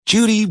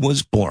Judy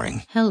was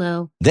boring.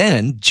 Hello.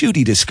 Then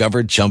Judy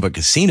discovered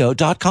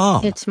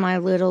ChumbaCasino.com. It's my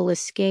little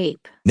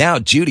escape. Now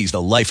Judy's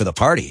the life of the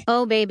party.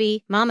 Oh,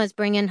 baby, mama's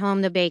bringing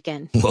home the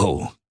bacon.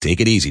 Whoa,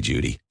 take it easy,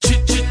 Judy.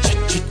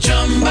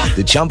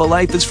 The Chumba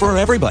life is for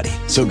everybody.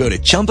 So go to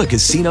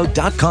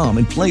ChumbaCasino.com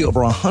and play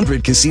over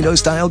 100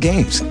 casino-style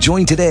games.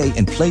 Join today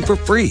and play for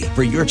free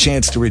for your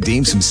chance to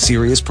redeem some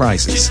serious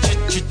prizes.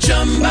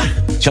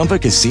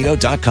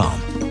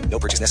 ChumbaCasino.com. No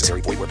purchase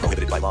necessary. Void where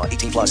prohibited by law.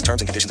 18 plus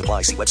terms and conditions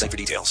apply. See website for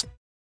details.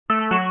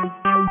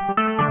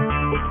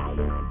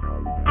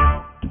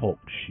 Talk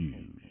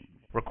shoes.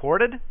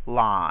 Recorded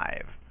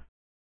live.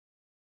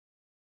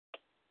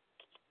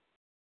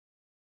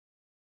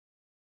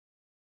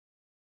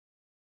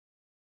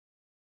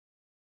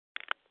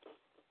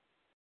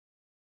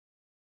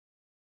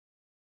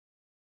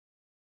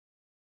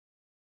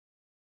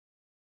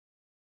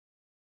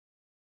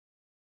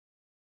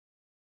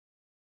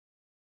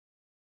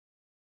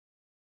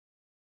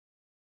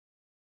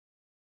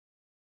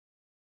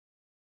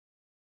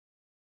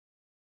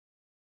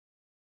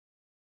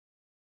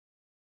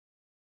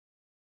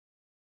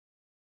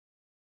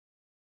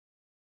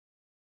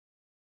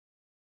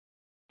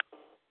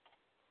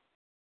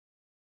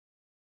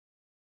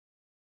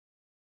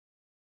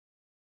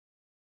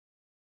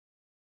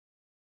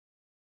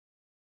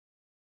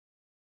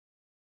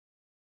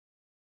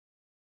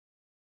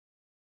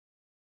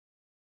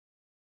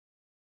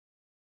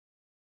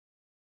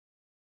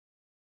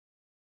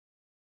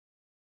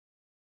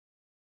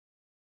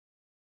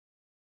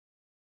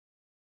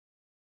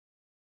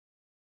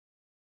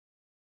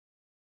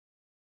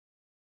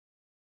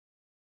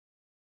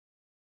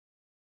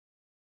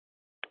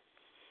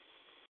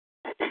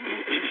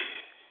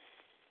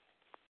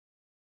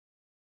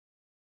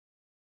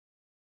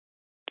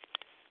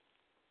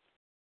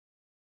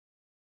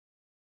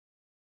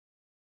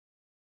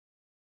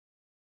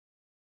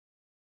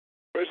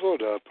 Praise the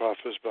Lord,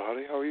 Prophetess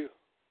Bahati. How are you?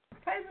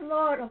 Praise the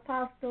Lord,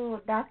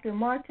 Apostle Dr.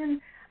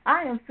 Martin.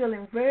 I am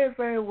feeling very,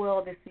 very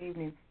well this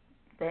evening.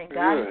 Thank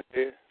God.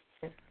 Good.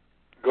 Yeah.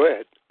 Go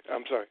ahead.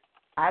 I'm sorry.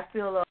 I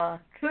feel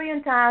a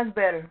trillion times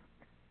better.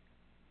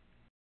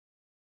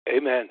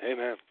 Amen.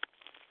 Amen.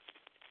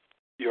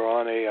 You're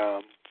on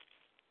a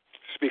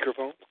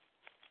speakerphone?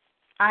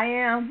 I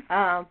am.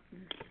 I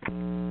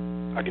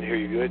can hear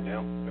you good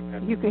now.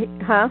 Okay. You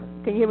can, huh?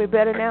 Can you hear me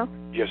better now?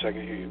 Yes, I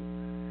can hear you.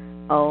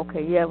 Oh,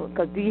 okay, yeah,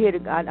 because do you hear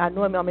I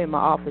normally I'm in my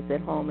office at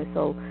home, and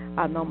so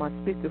I know my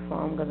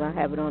speakerphone because I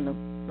have it on the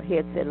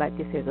headset like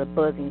this. There's a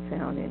buzzing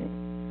sound in it.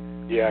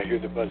 Yeah, I hear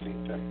the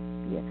buzzing sound.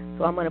 Yeah,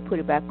 so I'm going to put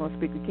it back on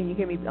speaker. Can you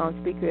hear me on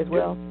speaker as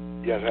well?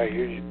 Yes, I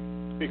hear you.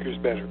 Speaker's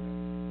better.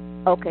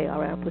 Okay, all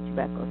right, I'll put you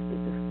back on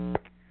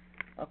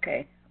speaker.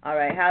 Okay, all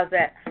right, how's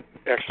that?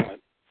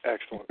 Excellent,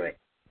 excellent.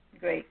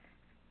 Great.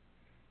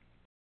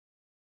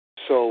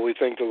 So we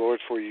thank the Lord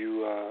for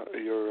you,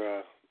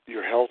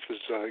 your health is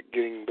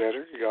getting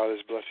better. God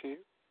is blessing you.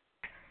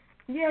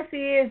 Yes, He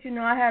is. You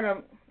know, I had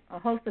a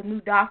host of new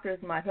doctors.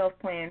 My health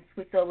plan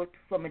switched over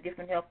from a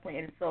different health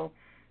plan, and so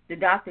the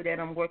doctor that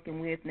I'm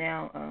working with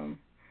now,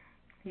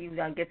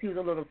 I guess he was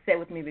a little upset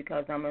with me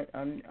because I'm a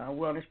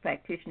wellness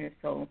practitioner.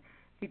 So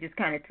he just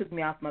kind of took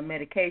me off my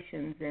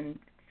medications and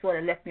sort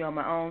of left me on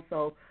my own.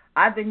 So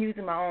I've been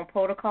using my own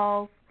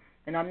protocols,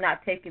 and I'm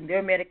not taking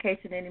their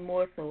medication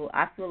anymore. So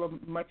I feel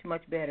much,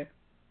 much better.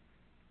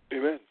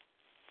 Amen.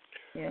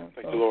 Yeah.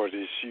 Thank the Lord.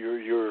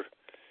 You're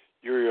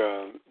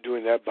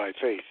doing that by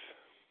faith.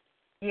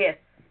 Yes.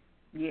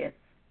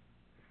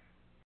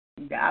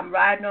 I'm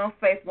riding on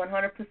faith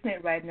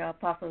 100% right now,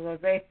 Apostle.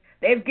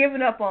 They've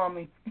given up on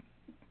me.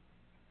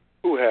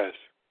 Who has?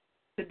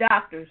 The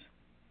doctors.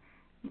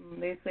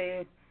 They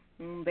say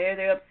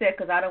they're upset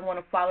because I don't want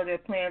to follow their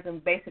plans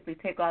and basically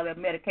take all their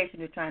medication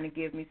they're trying to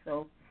give me.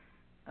 So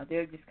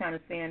they're just kind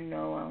of saying,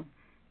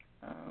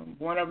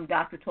 one of them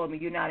doctor told me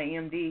you're not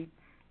an MD.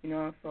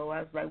 So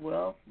I was like,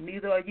 well,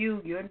 neither are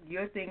you.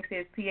 Your thing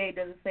says PA,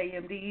 doesn't say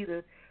MD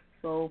either.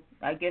 So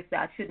I guess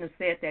I shouldn't have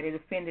said that. It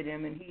offended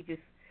him, and he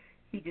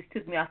just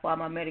took me off all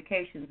my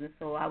medications, and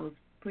so I was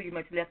pretty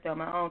much left on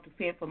my own to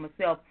fend for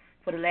myself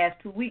for the last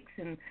 2 weeks,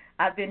 and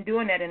I've been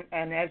doing that.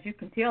 And as you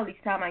can tell,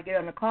 each time I get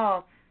on the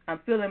call, I'm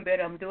feeling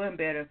better. I'm doing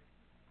better.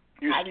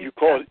 You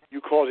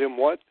called him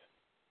what?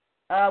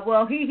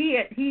 Well,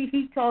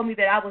 he told me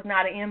that I was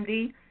not an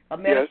MD, a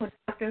medical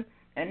doctor.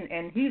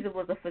 And he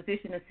was a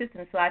physician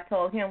assistant, so I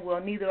told him, well,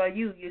 neither are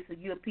you.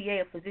 You're a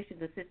PA, a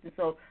physician's assistant,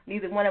 so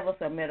neither one of us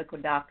are medical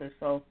doctors.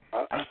 So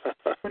I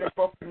put us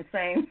both in the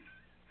same.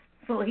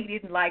 So he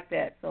didn't like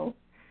that. So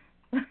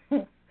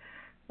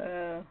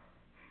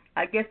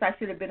I guess I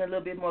should have been a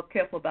little bit more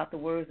careful about the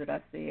words that I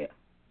said.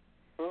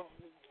 Well,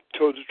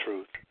 told the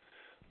truth.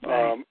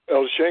 Right.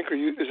 Elder Shank,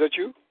 is that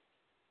you?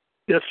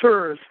 Yes,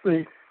 sir. It's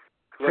me.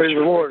 Praise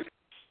the Lord.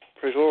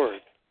 Praise the Lord.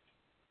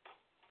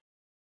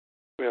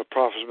 We have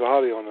Prophet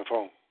Bahati on the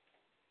phone.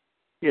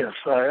 Yes,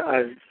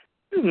 I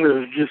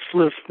was just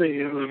listening.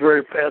 It was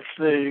very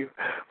fascinating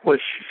what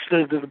she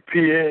said to the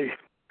PA.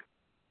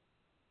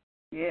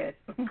 Yes.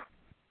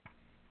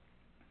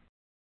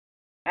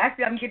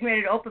 Actually, I'm getting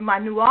ready to open my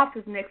new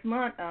office next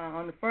month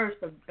on the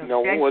 1st of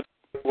Now, January.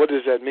 what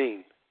does that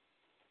mean?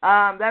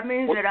 That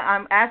means that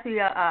I'm actually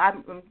I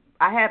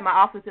had my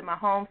office in my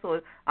home,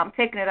 so I'm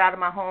taking it out of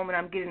my home and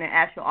I'm getting an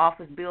actual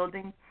office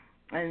building,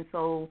 and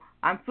so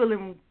I'm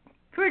feeling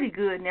pretty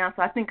good now.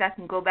 So I think I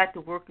can go back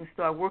to work and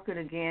start working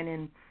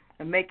again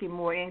and making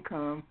more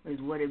income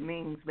is what it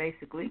means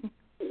basically.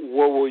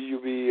 What will you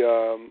be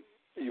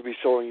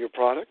selling your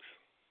products?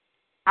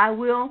 I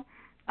will.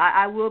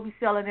 I will be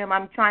selling them.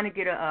 I'm trying to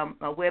get a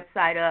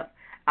website up.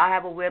 I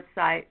have a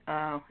website,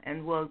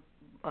 and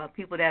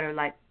people that are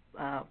like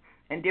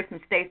in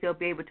different states, they'll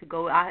be able to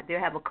go. They'll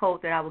have a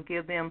code that I will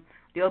give them.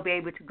 They'll be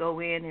able to go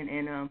in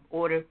and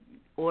order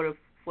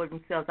for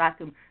themselves. I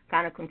can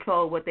kind of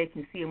control what they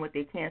can see and what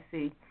they can't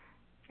see,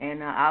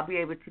 and I'll be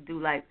able to do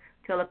like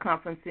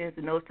teleconferences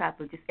and those type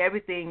of just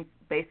everything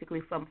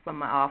basically from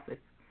my office.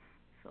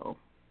 So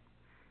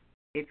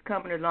it's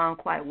coming along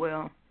quite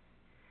well.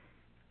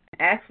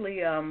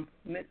 Actually,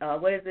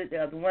 what is it?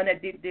 The one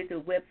that did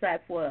the website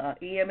for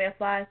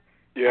EMFI?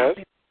 Yes.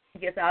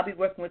 I'll be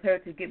working with her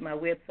to get my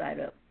website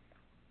up.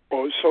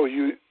 Oh, so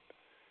you've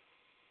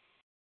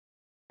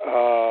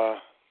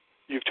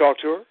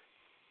talked to her?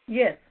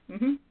 Yes.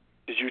 Mhm.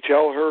 Did you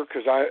tell her?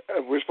 Because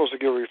we're supposed to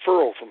get a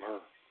referral from her.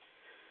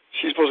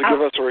 She's supposed to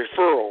give us a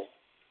referral.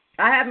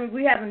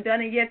 We haven't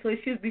done it yet, so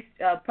it should be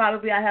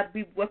probably I have to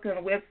be working on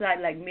a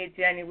website like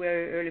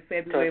mid-January, early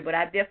February. Okay. But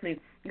I definitely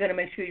gonna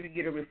make sure you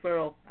get a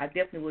referral. I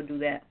definitely will do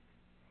that.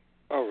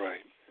 All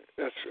right,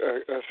 that's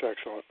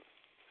excellent.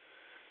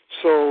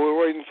 So we're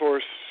waiting for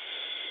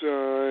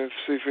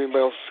see if anybody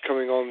else is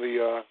coming on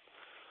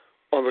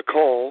the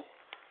call,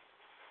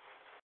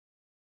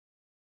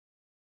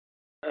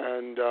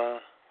 and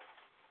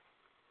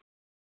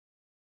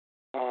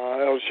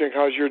Elder Shank,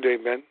 how's your day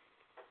been?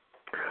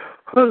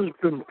 It's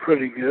been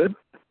pretty good.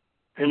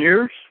 And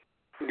yours?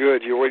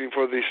 Good. You're waiting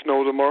for the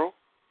snow tomorrow?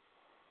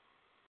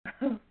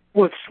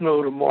 What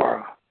snow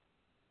tomorrow?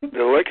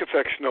 The lake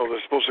effect snow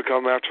that's supposed to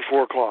come after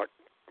 4 o'clock,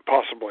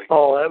 possibly.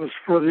 Oh, that was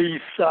for the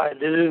east side.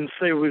 They didn't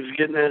say we was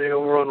getting any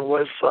over on the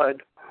west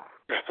side.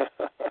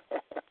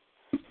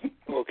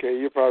 Okay,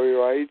 you're probably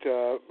right.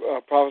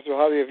 Professor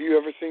Holly, have you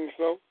ever seen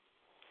snow?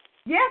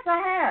 Yes,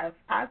 I have.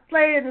 I've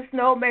played in the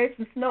snow, made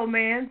some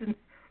snowmans, and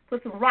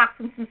put some rocks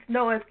and some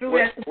snow and threw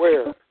that.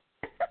 Where?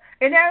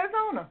 In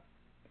Arizona.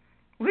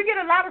 We get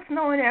a lot of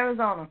snow in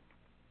Arizona.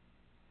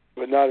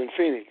 But not in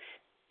Phoenix.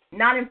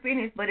 Not in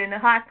Phoenix, but in the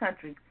high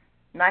country.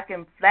 Like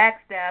in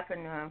Flagstaff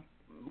and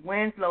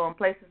Winslow and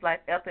places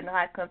like up in the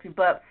high country.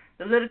 But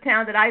the little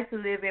town that I used to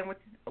live in, which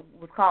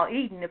was called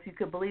Eden, if you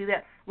could believe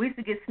that, we used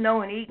to get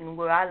snow in Eden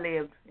where I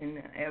lived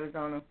in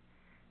Arizona.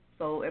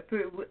 So a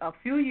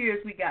few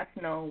years we got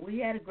snow. We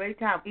had a great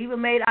time.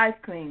 Even made ice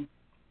cream.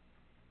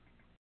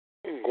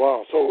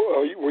 Wow. So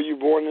were you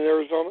born in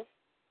Arizona?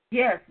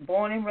 Yes,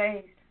 born and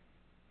raised.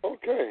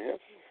 Okay.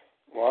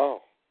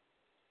 Wow.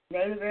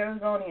 Native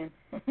Arizonian.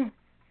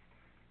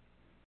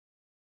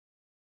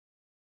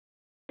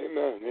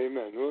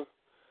 Amen. Well,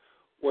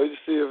 wait to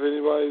see if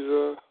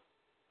anybody's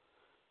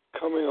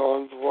coming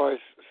on before I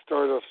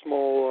start a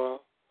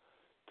small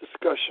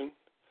discussion.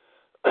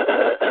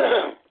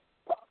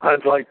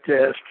 I'd like to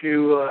ask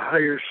you how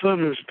your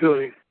son is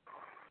doing.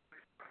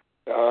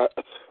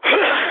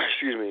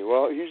 Excuse me.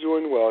 Well, he's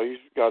doing well. He's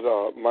got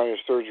minor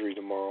surgery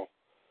tomorrow.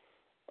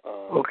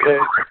 Okay.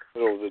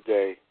 Middle of the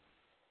day,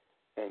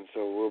 and so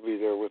we'll be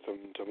there with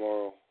him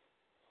tomorrow.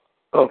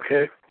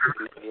 Okay.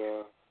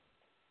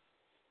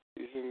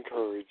 He's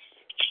encouraged.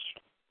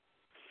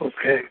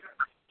 Okay.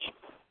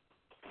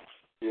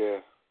 Yeah.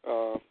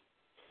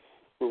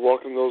 We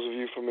welcome those of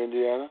you from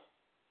Indiana.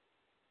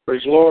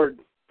 Praise the Lord.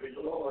 Praise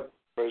the Lord.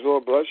 Praise the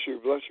Lord. Bless you.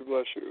 Bless you.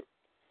 Bless you.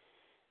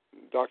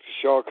 Dr.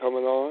 Shaw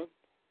coming on.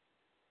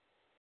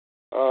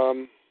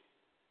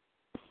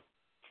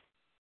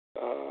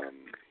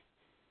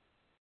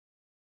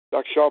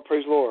 Dr. Shaw,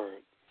 praise the Lord.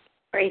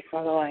 Praise the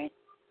Lord.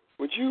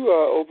 Would you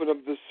open up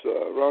this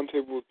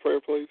roundtable with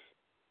prayer, please?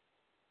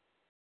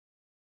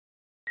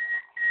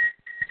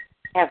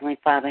 Heavenly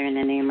Father, in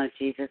the name of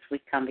Jesus, we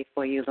come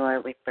before you,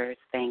 Lord, with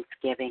first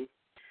thanksgiving.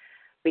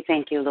 We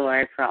thank you,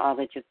 Lord, for all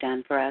that you've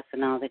done for us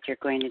and all that you're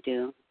going to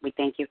do. We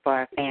thank you for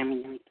our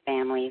families.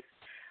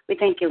 We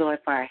thank you, Lord,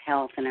 for our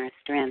health and our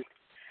strength.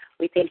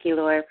 We thank you,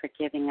 Lord, for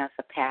giving us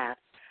a path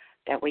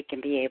that we can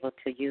be able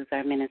to use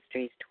our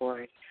ministries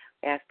toward.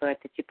 We ask, Lord,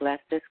 that you bless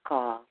this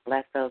call,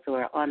 bless those who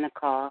are on the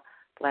call,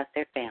 bless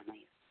their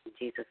families. In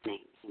Jesus'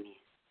 name, amen.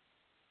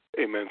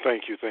 Amen.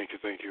 Thank you.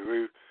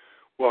 We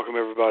welcome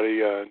everybody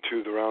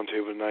to the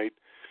roundtable tonight.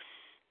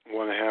 We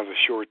want to have a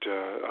short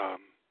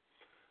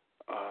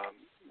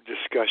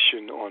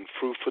discussion on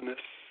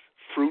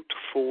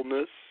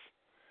fruitfulness,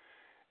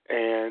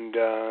 and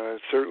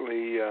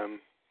certainly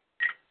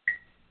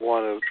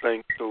want to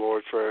thank the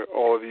Lord for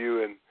all of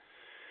you,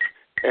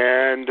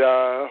 and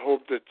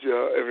hope that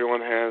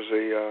everyone has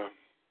a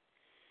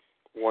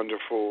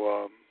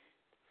wonderful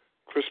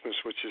Christmas,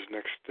 which is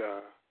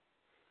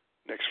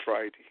next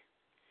Friday.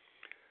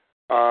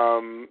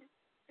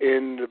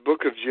 In the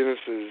book of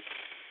Genesis,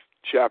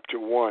 chapter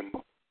 1.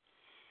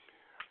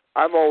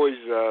 I've always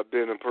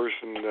been a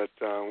person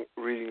that,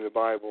 reading the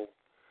Bible,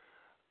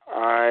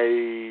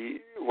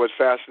 what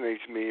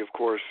fascinates me, of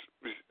course,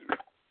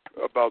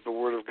 about the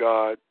Word of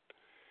God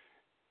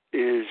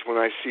is when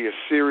I see a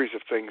series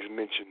of things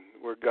mentioned,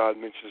 where God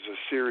mentions a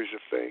series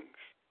of things.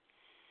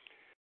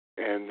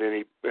 And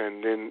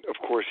then of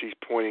course he's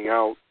pointing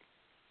out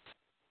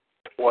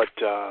what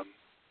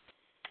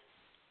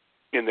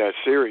in that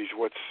series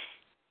what's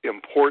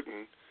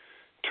important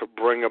to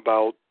bring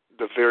about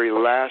the very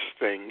last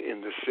thing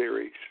in the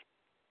series.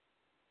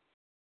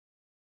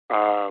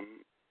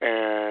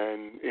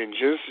 And in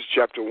Genesis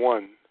chapter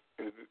 1,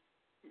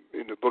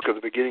 in the book of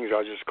the beginnings,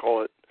 I'll just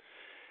call it,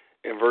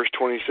 in verse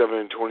 27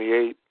 and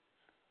 28,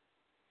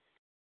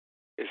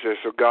 it says,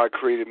 so God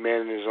created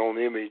man in his own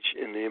image.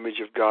 In the image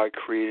of God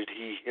created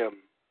he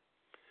him.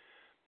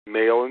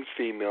 Male and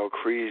female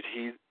created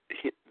he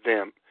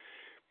them.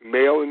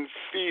 Male and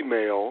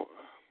female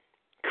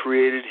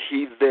created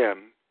he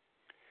them,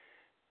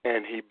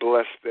 and he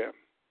blessed them.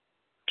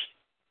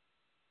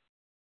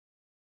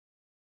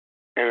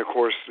 And of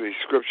course, the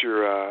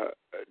scripture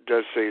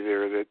does say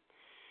there that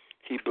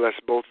he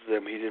blessed both of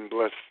them. He didn't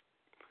bless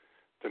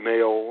the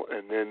male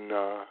and then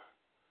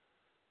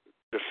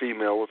the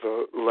female with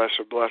a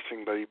lesser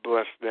blessing, but he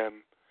blessed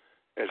them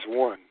as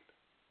one.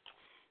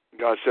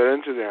 God said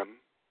unto them,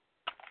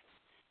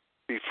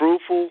 be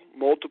fruitful,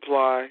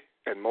 multiply,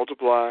 and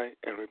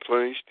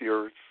replenish the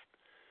earth,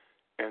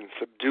 and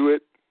subdue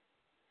it,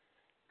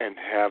 and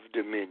have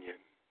dominion.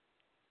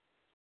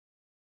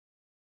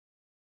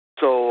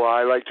 So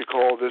I like to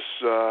call this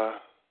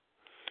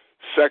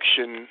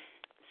section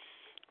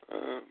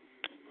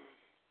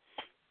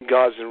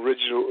God's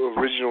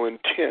original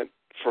intent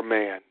for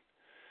man,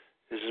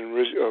 his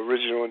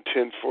original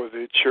intent for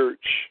the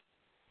church.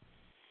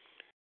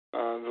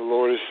 The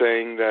Lord is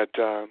saying that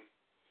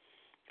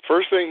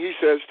first thing he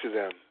says to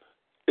them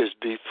is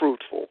be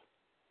fruitful.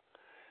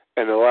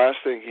 And the last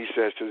thing he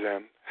says to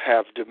them,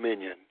 have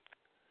dominion.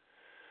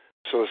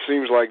 So it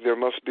seems like there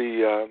must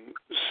be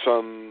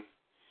some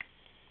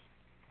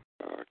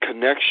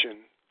connection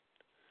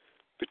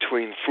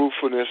between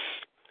fruitfulness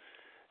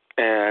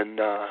and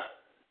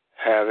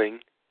having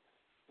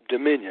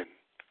dominion.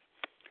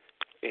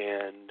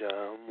 And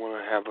I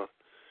want to have a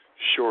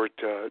short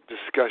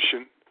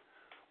discussion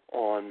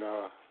on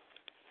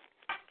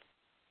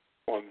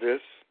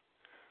this.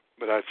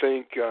 But I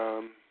think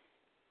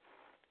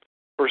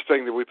first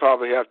thing that we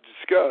probably have to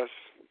discuss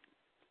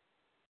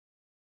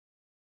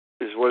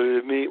is what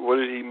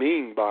did he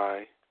mean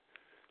by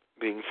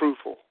being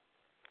fruitful?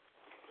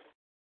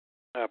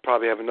 I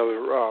probably have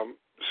another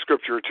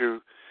scripture or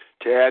two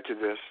to add to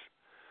this,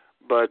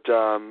 but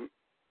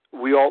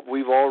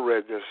we've all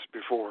read this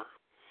before.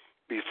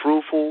 Be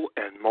fruitful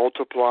and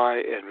multiply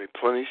and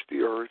replenish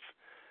the earth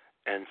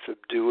and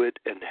subdue it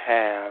and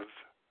have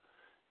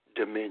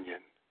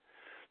dominion.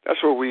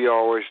 That's what we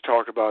always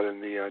talk about in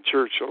the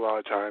church a lot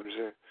of times.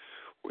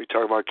 We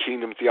talk about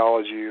kingdom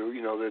theology,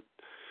 that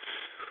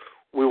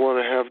we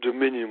want to have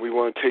dominion. We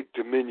want to take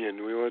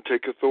dominion. We want to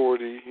take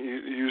authority,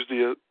 use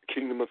the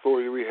kingdom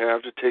authority we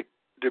have to take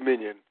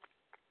dominion.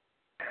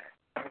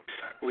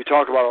 We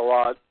talk about it a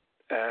lot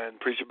and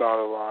preach about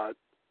it a lot,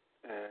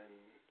 and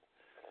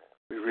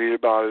we read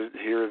about it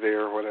here or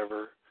there or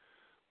whatever,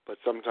 but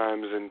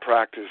sometimes in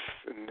practice,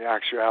 in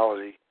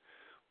actuality,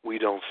 we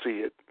don't see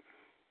it.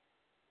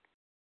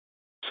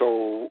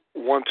 So I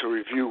want to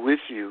review with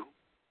you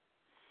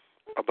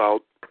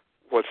about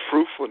what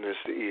fruitfulness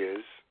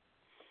is,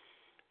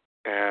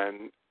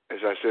 and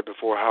as I said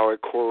before, how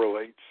it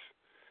correlates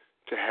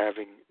to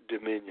having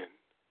dominion.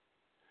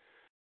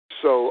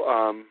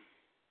 So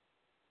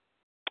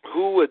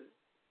who would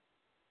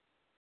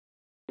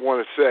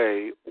want to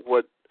say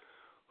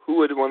who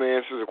would want to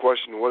answer the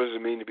question, what does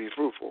it mean to be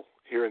fruitful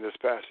here in this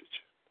passage?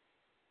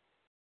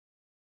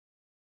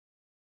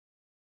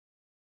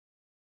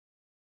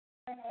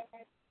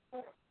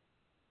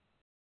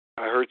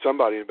 I heard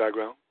somebody in the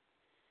background.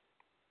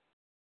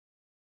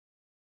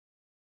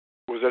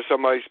 Was that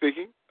somebody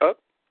speaking up?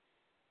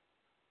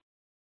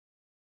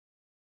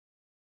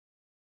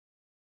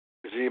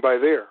 Is anybody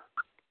there?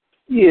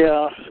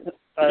 Yeah,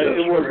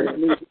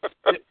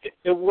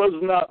 it was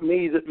not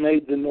me that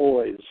made the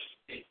noise.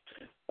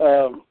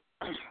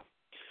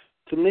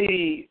 To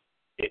me,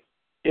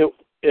 it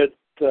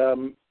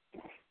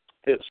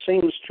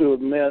seems to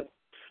have meant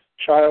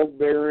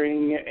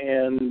childbearing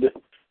and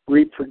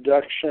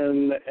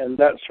reproduction and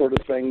that sort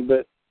of thing,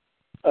 but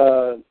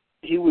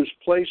he was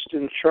placed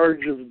in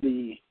charge of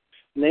the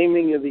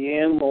naming of the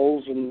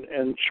animals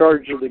and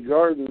charge of the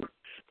garden,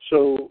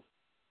 so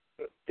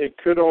it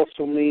could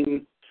also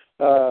mean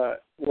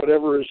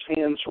whatever his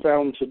hands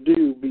found to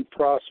do, be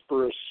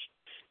prosperous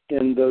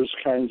in those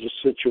kinds of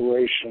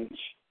situations.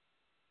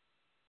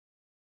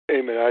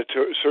 Amen. I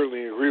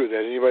certainly agree with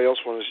that. Anybody else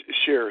want to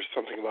share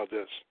something about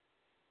this?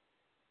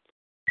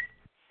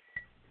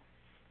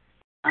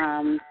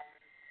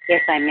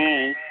 Yes, I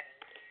may.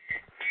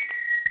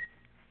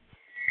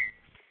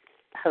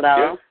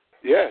 Hello?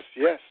 Yes.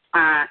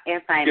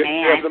 If I you,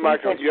 may, you have the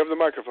microphone. You have the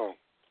microphone.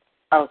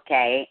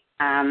 Okay.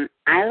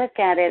 I look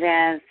at it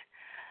as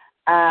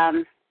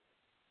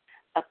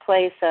a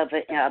place of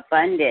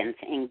abundance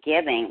and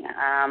giving.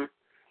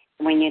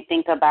 When you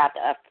think about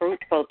a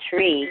fruitful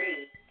tree,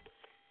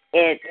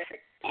 it's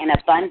an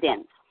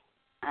abundance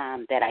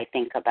that I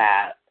think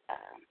about.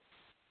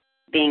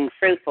 Being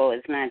fruitful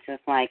is not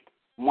just like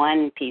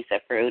one piece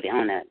of fruit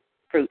on a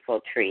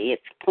fruitful tree.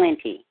 It's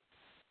plenty.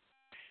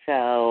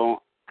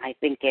 So I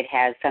think it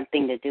has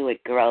something to do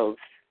with growth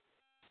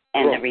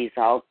and the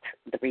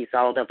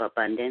result of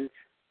abundance.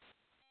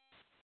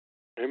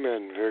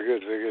 Amen. Very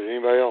good, very good.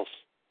 Anybody else?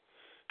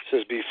 It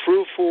says, be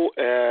fruitful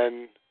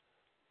and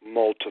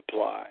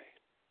multiply.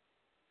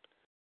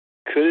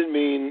 Could it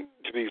mean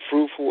to be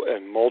fruitful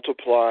and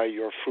multiply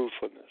your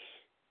fruitfulness?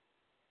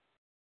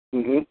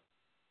 Mm-hmm.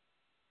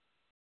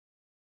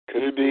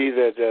 Could it be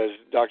that, as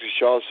Dr.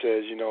 Shaw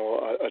says,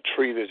 a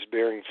tree that's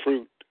bearing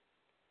fruit,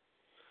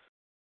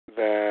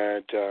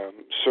 that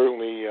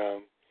certainly a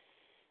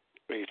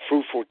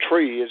fruitful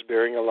tree is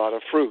bearing a lot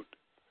of fruit.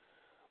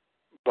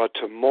 But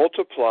to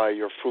multiply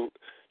your fruit,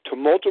 to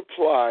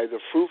multiply the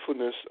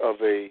fruitfulness of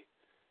a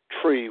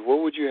tree,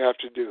 what would you have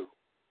to do?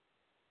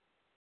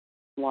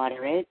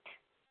 Water it.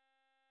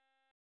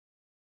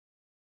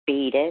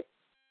 Feed it.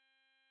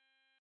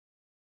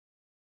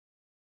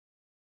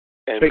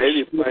 And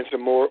maybe plant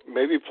some more.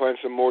 Maybe plant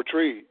some more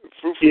trees.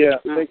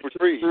 Fruitful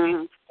trees.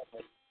 Mm-hmm.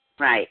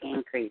 Right,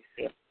 increase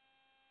it.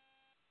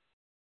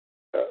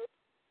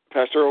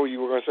 Pastor Earl,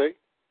 you were going to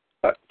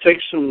say?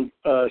 Take some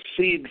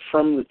seed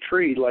from the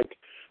tree. Like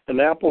an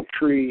apple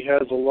tree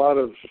has a lot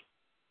of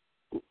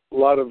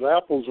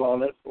apples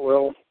on it.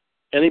 Well,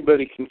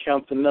 anybody can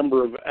count the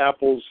number of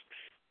apples,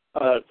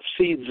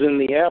 seeds in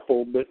the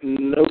apple, but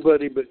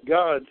nobody but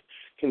God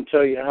can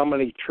tell you how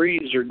many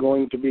trees are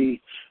going to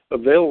be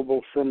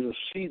available from the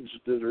seeds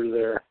that are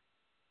there.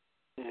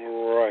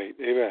 Right.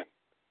 Amen.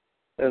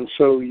 And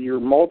so you're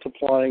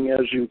multiplying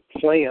as you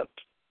plant.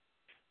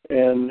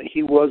 And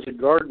he was a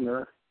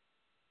gardener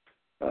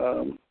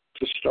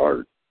to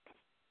start.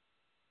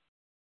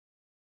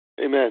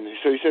 Amen.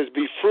 So he says,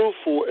 be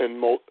fruitful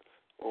and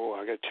Oh,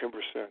 I got 10%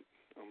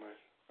 on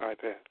my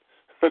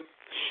iPad.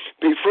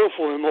 Be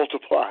fruitful and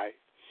multiply.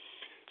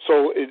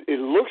 So it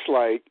looks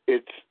like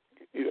it's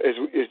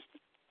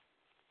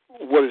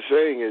what it's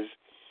saying is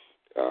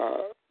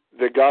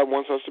that God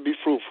wants us to be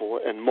fruitful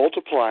and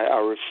multiply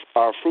our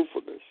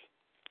fruitfulness.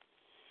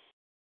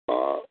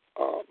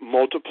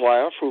 Multiply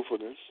our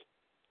fruitfulness.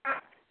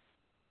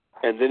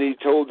 And then he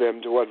told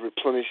them to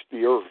replenish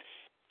the earth.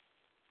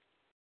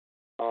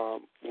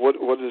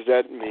 What does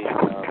that mean?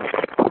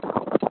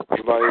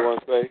 Anybody want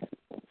to say?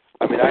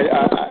 I mean,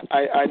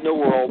 I know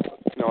we're all,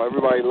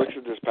 everybody looks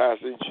at this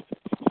passage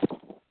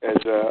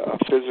as a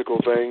physical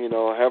thing.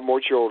 Have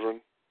more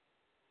children,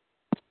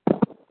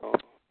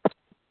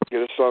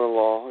 get a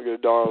son-in-law, get a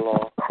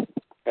daughter-in-law,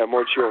 have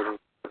more children.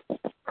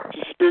 It's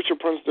a spiritual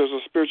there's a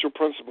spiritual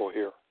principle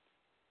here.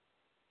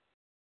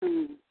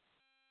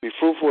 Be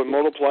fruitful and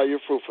multiply your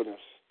fruitfulness.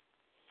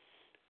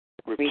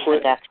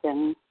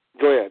 Reproduction.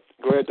 Go ahead,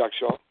 Dr.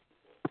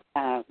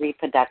 Shaw.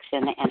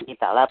 Reproduction and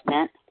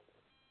development.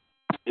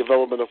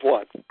 Development of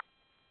what?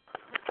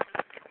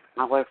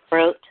 Our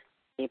fruit.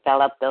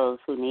 Develop those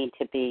who need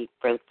to be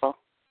fruitful.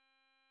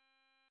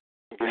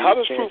 How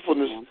does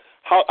fruitfulness?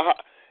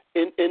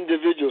 In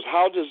individuals?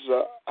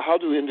 How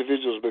do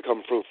individuals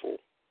become fruitful?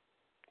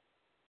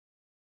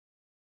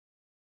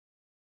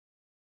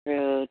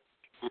 Through.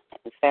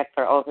 Is that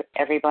for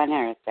everyone,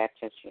 or is that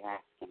just you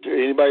asking? To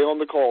anybody on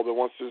the call that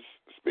wants to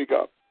speak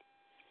up.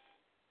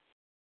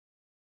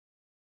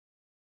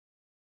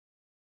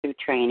 Through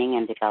training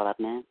and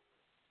development.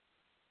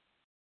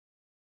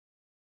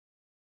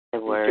 The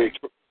word.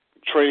 Okay.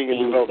 Training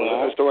and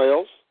development. Is somebody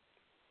else?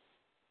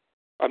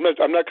 I'm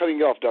not cutting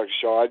you off, Dr.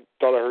 Shaw. I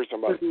thought I heard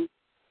somebody. Mm-hmm.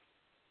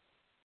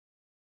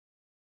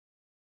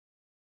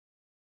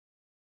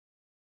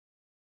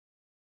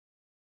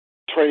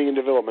 Training and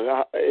development.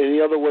 Any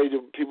other way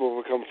do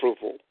people become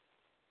fruitful?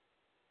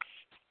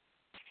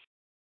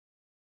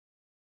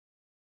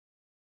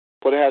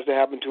 What has to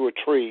happen to a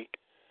tree?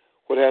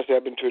 What has to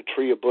happen to a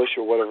tree, a bush,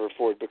 or whatever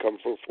for it to become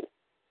fruitful?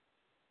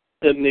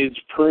 It needs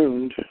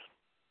pruned.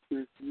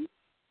 Mm-hmm.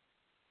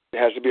 It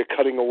has to be a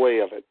cutting away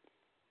of it.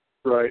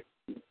 Right.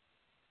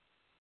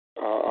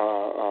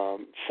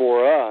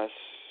 For us,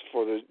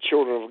 for the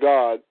children of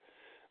God,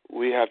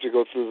 we have to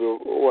go through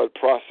the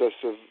process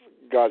of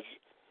God's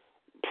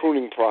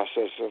pruning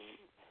process of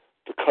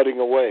the cutting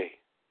away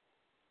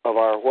of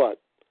our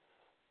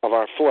of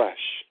our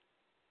flesh,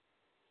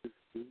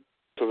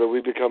 so that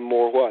we become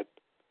more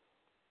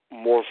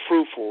more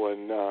fruitful.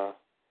 And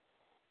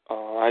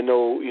I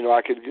know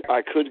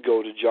I could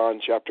go to John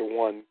chapter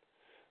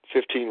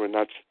 1:15, or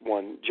not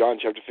 1, John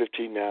chapter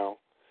 15 now,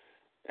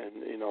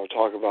 and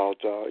talk about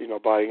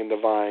abiding in the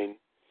vine,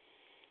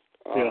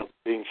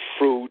 being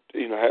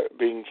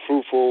being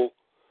fruitful,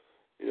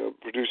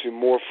 producing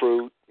more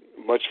fruit,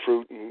 much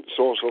fruit, and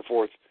so on and so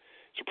forth.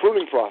 It's a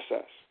pruning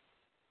process.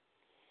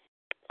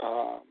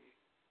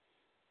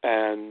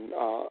 And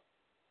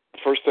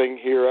first thing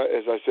here,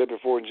 as I said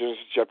before in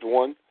Genesis chapter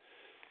 1,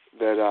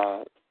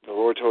 that the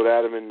Lord told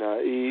Adam and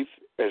Eve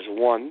as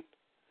one,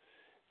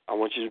 I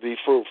want you to be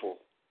fruitful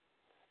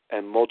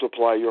and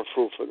multiply your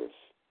fruitfulness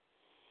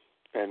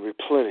and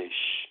replenish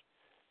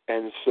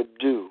and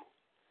subdue.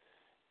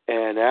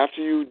 And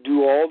after you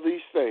do all these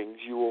things,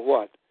 you will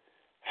what?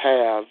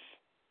 Have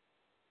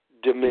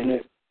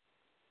dominion.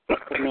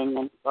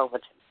 Dominion over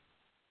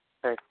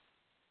the earth.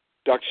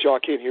 Dr. Shaw, I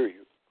can't hear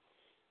you.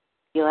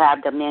 You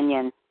have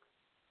dominion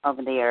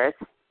over the earth,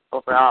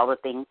 over all the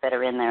things that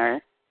are in the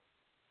earth.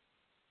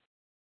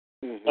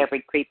 Mm-hmm.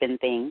 Every creeping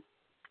thing,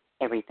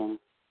 everything.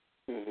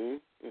 Mm-hmm.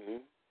 Mm-hmm.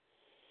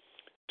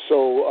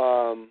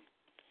 So,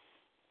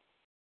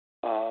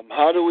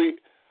 how do we,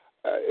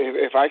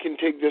 if I can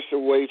take this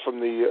away from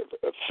the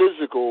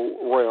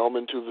physical realm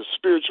into the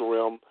spiritual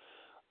realm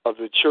of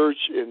the church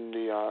in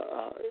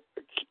the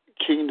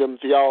kingdom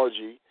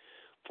theology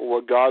for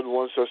what God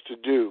wants us to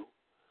do,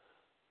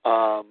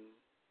 how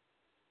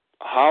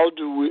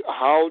do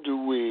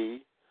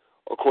we,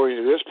 according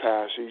to this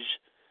passage,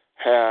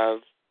 have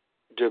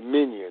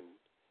dominion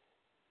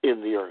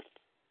in the earth?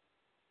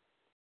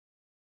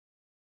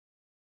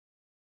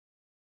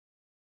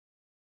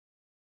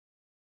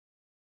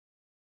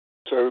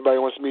 So everybody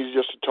wants me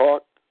just to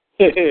talk?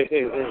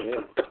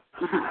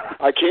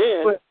 I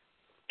can. But,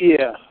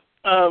 yeah.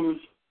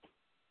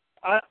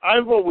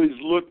 I've always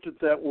looked at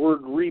that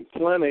word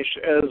replenish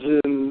as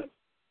in,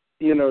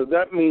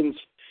 that means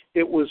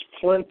it was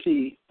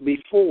plenty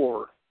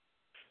before.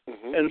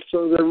 Mm-hmm. And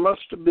so there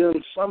must have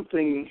been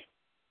something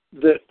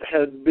that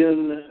had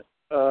been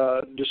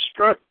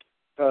destroyed.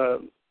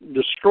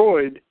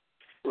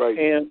 Right.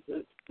 And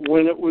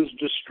when it was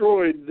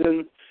destroyed,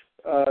 then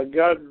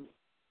God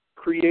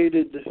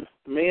created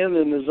man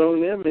in his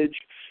own image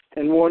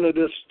and wanted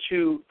us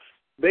to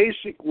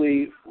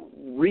basically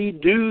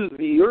redo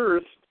the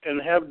earth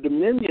and have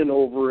dominion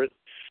over it.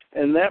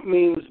 And that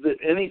means that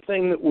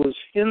anything that was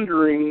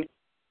hindering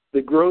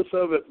the growth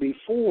of it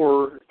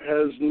before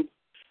has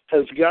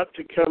got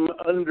to come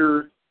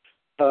under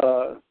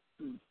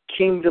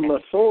kingdom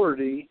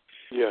authority.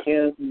 Yes.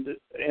 And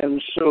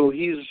so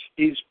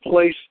he's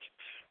placed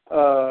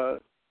the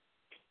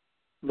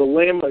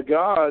Lamb of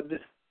God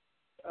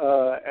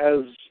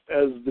as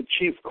the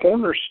chief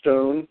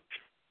cornerstone.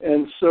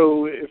 And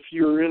so if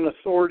you're in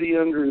authority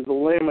under the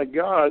Lamb of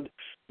God,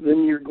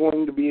 then you're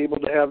going to be able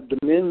to have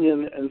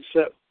dominion and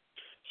set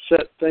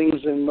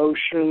things in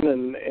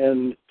motion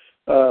and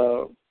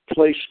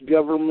place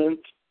government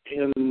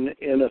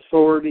in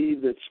authority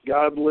that's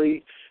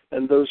godly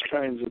and those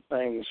kinds of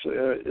things.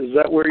 Is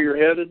that where you're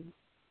headed?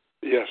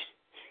 Yes.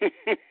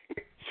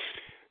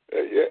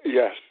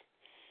 Yes.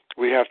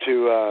 We have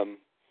to,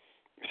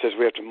 it says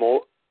we have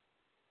to,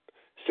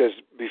 it says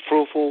be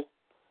fruitful,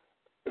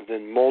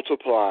 then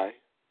multiply.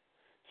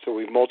 So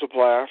we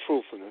multiply our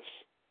fruitfulness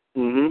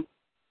mm-hmm.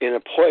 in a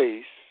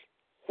place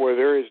where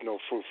there is no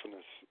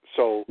fruitfulness.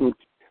 So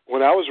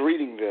when I was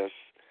reading this,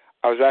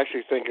 I was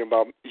actually thinking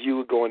about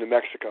you going to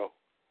Mexico.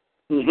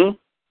 Mm-hmm.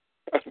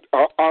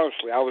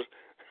 Honestly, I was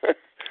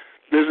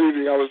this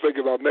evening I was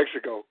thinking about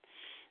Mexico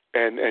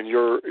and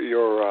your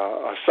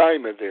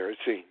assignment there, it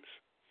seems.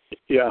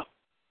 Yeah.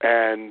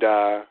 And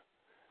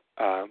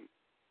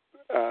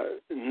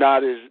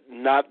not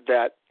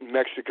that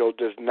Mexico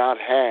does not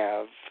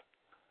have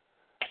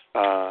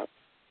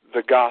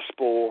the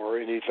gospel or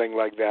anything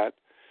like that,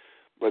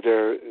 but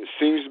there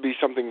seems to be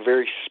something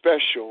very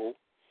special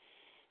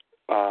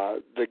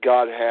that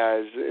God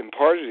has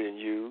imparted in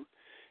you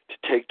to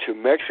take to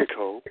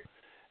Mexico,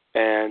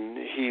 and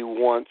He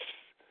wants,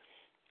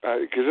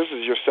 because this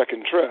is your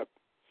second trip.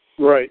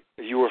 Right.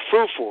 You were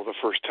fruitful the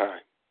first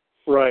time.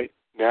 Right.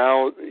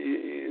 Now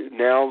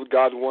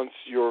God wants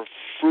your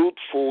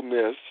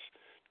fruitfulness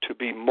to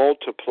be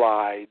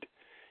multiplied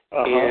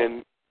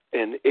in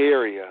an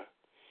area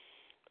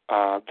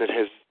that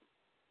has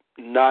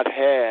not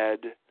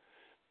had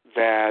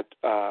that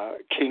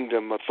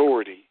kingdom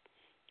authority.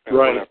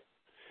 Right. Whatever.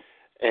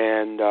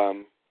 And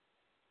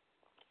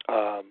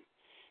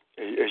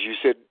as you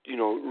said,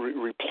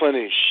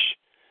 replenish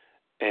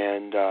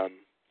and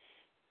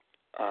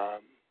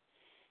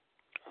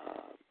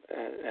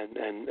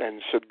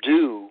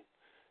subdue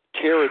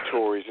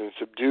territories and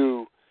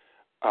subdue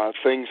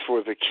things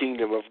for the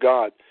kingdom of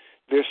God.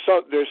 There's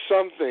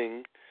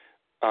something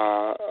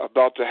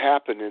about to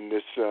happen in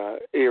this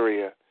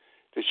area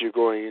that you're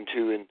going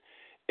into, and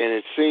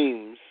it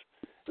seems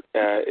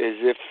as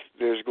if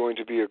there's going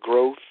to be a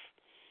growth,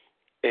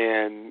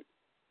 and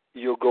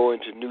you'll go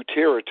into new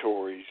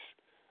territories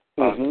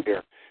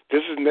there.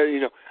 This is,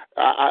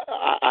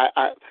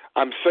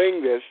 I'm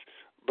saying this,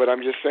 but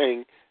I'm just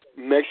saying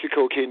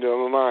Mexico came to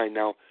my mind.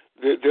 Now,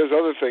 there's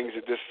other things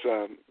that this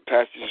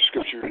passage of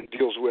Scripture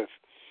deals with.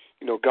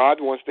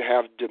 God wants to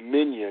have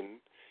dominion,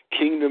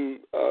 kingdom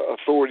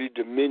authority,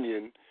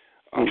 dominion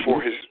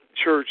for His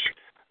church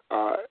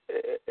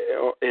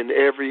in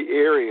every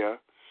area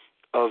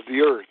of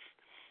the earth.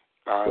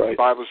 The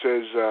Bible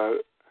says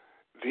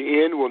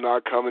the end will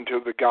not come until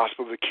the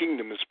gospel of the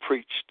kingdom is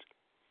preached.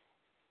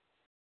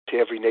 to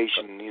every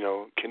nation,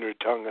 kindred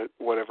tongue,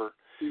 whatever.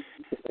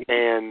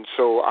 And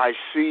so I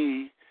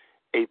see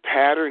a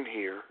pattern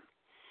here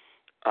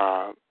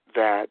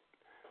that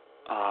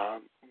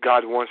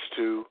God wants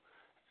to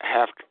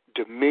have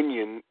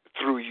dominion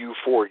through you,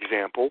 for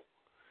example,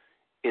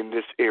 in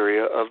this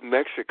area of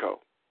Mexico,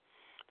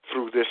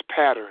 through this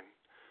pattern,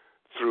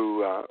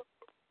 through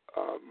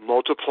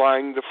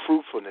multiplying the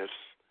fruitfulness,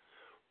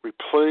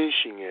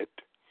 replenishing it,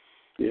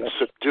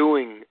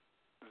 subduing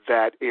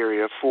that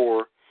area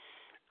for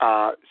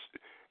Elder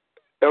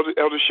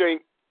Shane,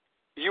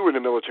 you were in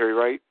the military,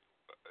 right?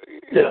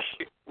 Yes.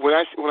 When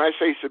I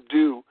say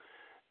subdue,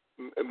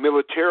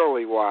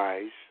 militarily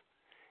wise,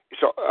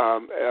 so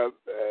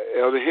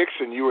Elder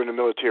Hickson, you were in the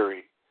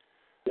military.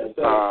 Yes,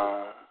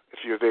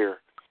 if you're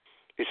there,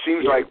 it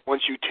seems like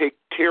once you take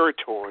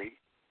territory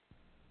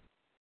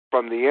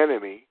from the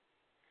enemy,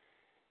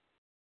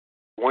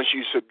 once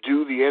you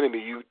subdue the enemy,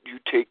 you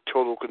take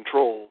total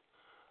control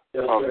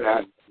of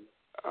that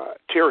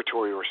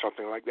territory or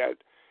something like that.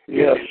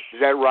 Yes. Is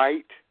that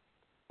right?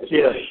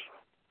 Yes.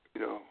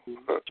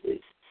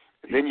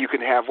 And then you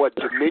can have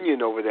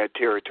dominion over that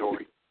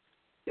territory.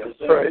 Yes,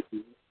 right.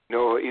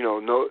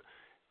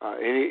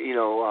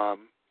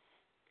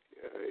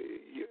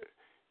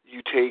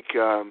 You take,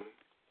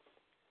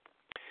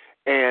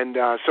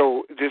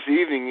 so this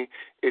evening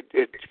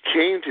it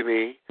came to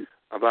me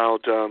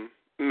about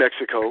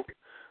Mexico,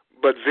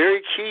 but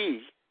very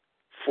key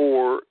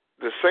for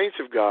the saints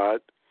of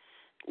God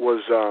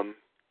was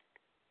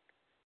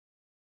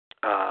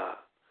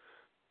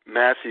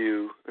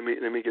Matthew.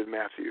 Let me get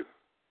Matthew,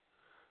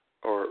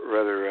 or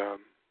rather,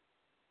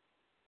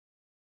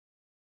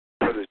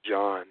 Brother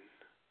John.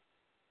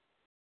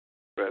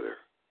 Rather,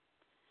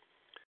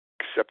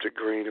 except a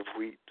grain of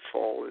wheat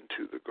fall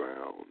into the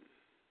ground,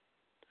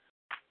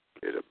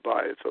 it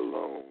abideth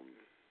alone.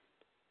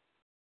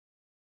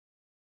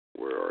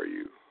 Where are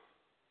you?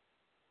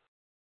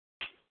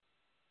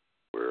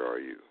 Where are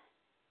you?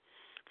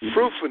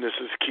 Fruitfulness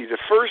is key. The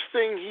first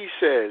thing he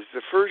says,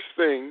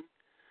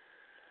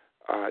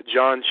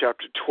 John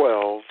chapter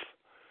 12,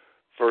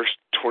 verse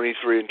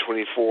 23 and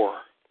 24.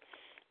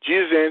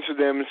 Jesus answered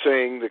them,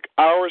 saying, the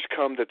hour is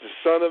come that the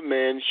Son of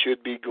Man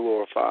should be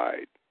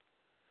glorified.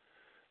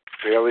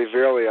 Verily,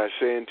 verily, I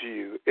say unto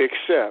you,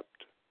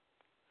 except.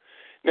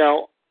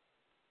 Now,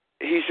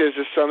 he says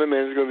the Son of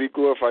Man is going to be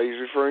glorified.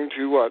 He's referring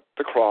to what?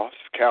 The cross,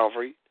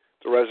 Calvary,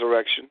 the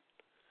resurrection.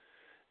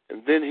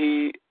 And then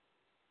he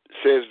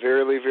says,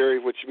 verily, verily,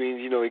 which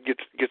means, he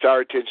gets our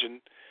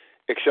attention,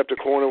 except a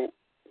corn of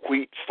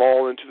wheat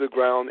fall into the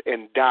ground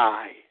and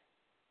die,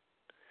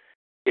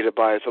 it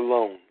abideth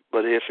alone.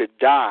 But if it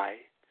die,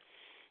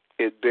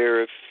 it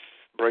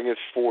bringeth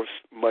forth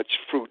much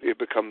fruit. It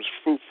becomes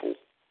fruitful.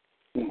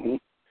 Mm-hmm.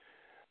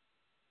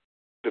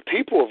 The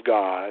people of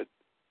God,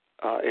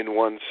 in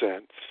one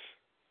sense,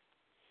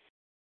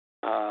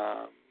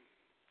 the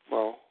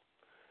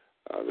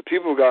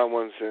people of God, in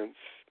one sense,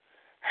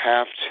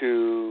 have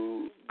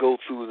to go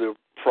through the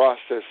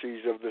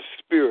processes of the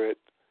Spirit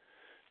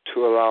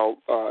to allow,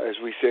 as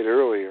we said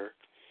earlier,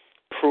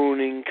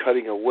 pruning,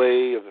 cutting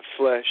away of the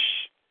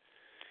flesh,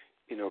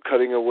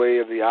 cutting away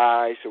of the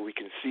eye so we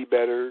can see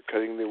better,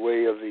 cutting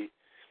away of the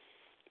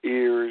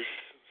ears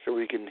so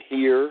we can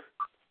hear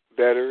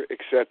better,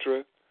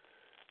 etc.,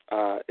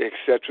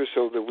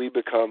 so that we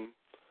become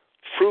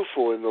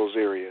fruitful in those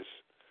areas.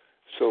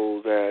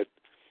 So that,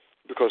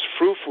 because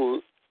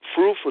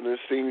fruitfulness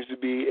seems to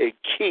be a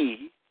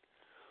key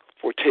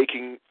for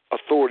taking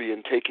authority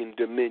and taking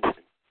dominion.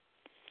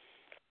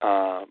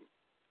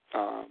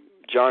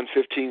 John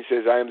 15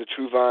 says, I am the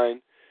true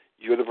vine,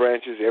 you are the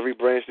branches. Every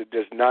branch that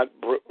does not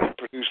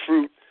produce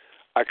fruit,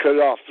 I cut it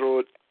off, throw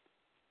it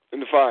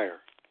in the fire.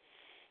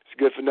 It's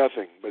good for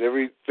nothing. But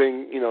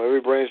everything,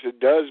 every branch that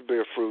does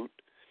bear fruit,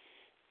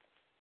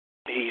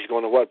 he's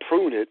going to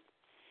prune it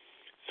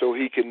so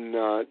he can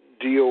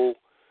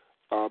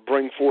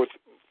bring forth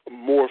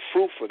more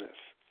fruitfulness.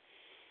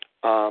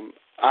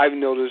 I've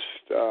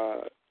noticed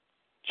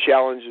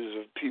challenges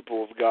of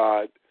people of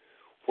God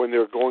when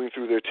they're going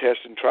through their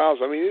tests and trials.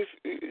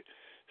 It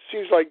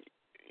seems like,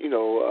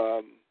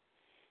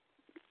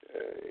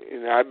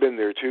 and I've been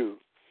there too.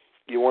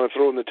 You want to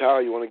throw in the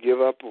towel, you want to give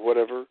up or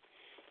whatever.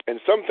 And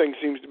something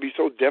seems to be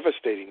so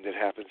devastating that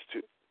happens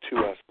to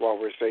us while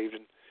we're saved.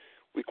 And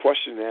we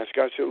question and ask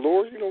God, say,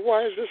 Lord,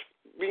 why is this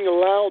being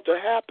allowed to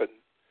happen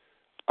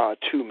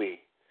to me?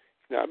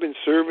 I've been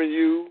serving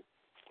you,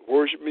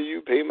 worshiping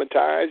you, paying my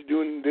tithes,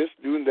 doing this,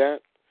 doing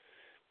that,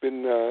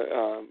 been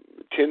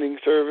attending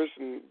service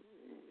and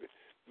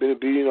been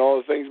obedient to all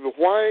the things. But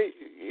why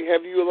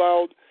have you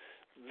allowed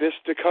this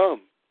to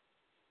come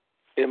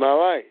in my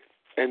life?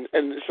 And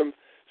some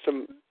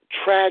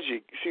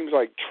tragic, seems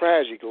like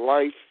tragic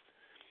life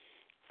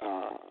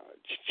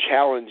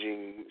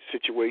challenging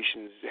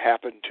situations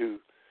happen to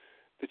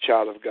the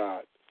child of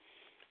God.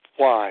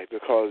 Why?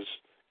 Because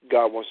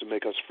God wants to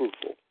make us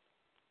fruitful.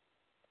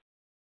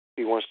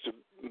 He wants to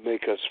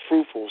make us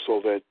fruitful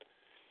so that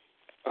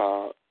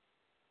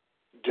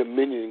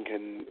dominion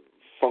can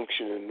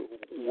function and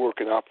work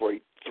and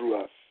operate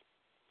through us.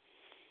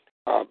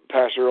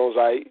 Pastor Earls,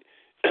 I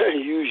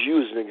use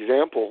you as an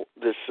example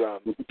this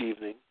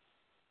evening.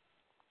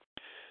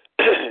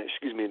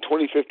 Excuse me. In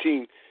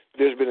 2015,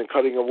 there's been a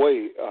cutting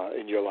away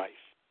in your life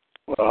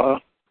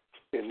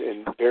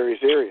in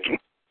various areas.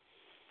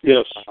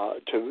 Yes.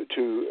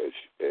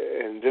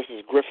 And this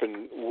is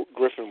Griffin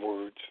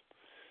words.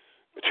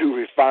 To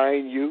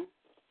refine you.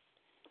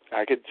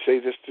 I could say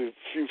this to a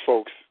few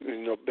folks,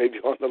 maybe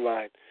on the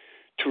line.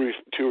 To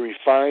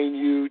refine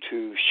you,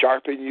 to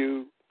sharpen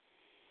you,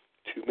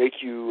 to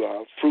make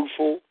you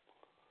fruitful.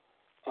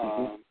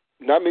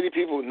 Not many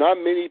people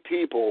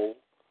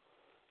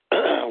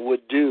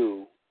would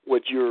do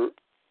what you're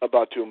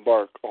about to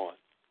embark on.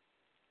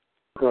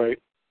 Right.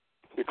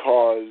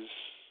 Because,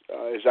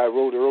 as I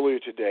wrote earlier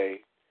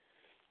today,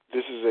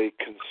 this is a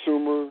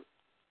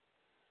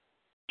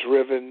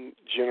consumer-driven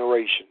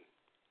generation.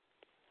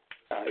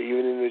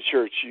 Even in the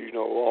church,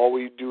 all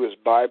we do is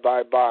buy.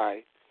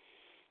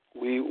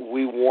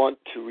 We want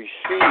to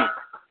receive.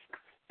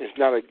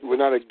 We're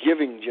not a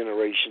giving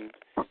generation,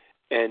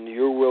 and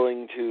you're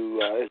willing to,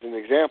 as an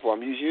example,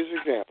 I'm using you as an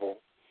example.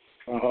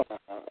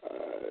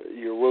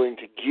 You're willing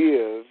to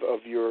give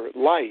of your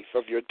life,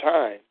 of your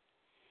time,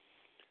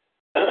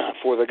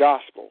 for the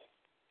gospel.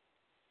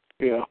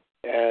 Yeah.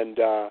 And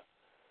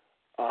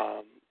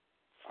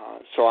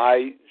so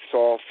I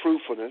saw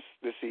fruitfulness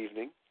this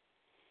evening.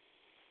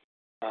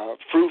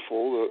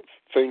 Fruitful, the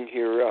thing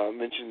here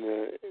mentioned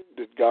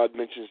that God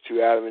mentions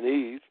to Adam and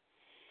Eve,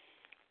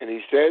 and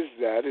He says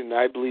that, and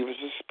I believe it's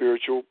a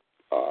spiritual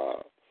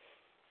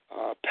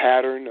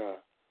pattern,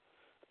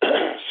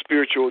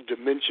 spiritual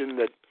dimension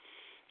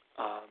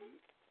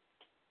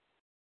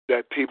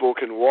that people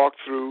can walk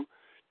through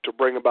to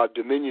bring about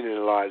dominion in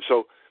their lives.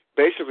 So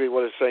basically,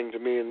 what it's saying to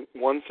me, in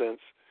one sense,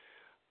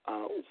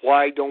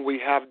 why don't we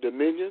have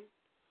dominion?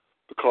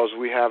 Because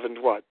we haven't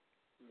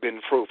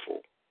been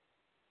fruitful.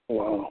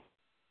 Wow.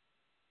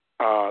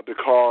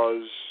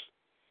 Because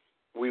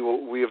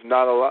we have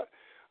not allowed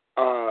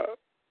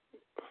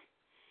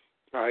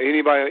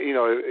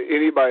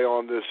anybody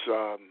on this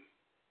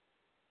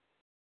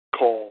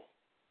call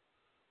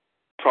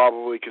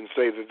probably can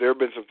say that there have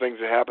been some things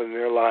that happened in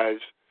their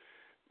lives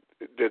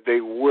that they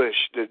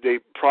wish that they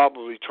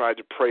probably tried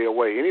to pray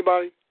away.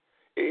 Anybody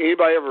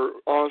ever,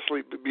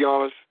 honestly, be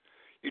honest,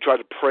 you tried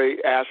to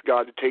pray, ask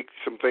God to take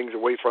some things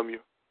away from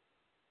you?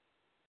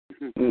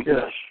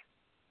 Yes.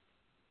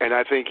 And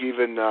I think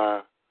even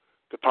the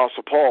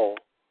Apostle Paul,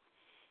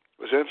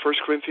 was that in 1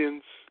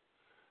 Corinthians,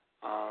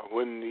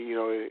 when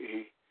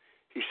he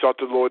sought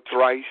the Lord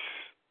thrice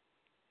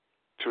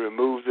to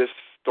remove this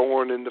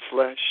thorn in the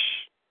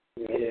flesh.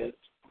 Yes.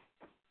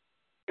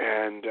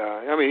 And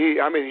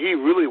he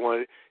really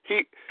wanted.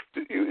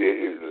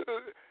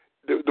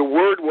 The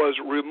word was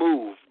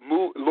remove.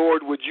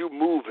 Lord, would you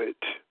move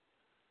it?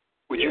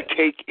 Would you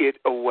take it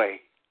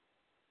away?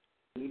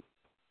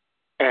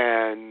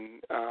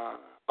 And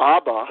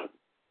Abba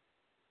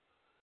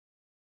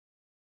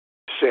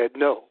said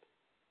no.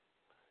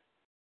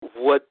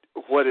 What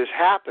has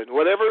happened?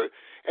 Whatever,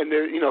 and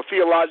there,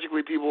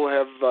 theologically, people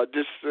have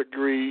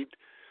disagreed,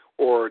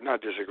 or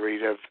not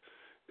disagreed, have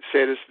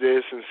said it's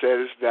this and said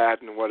it's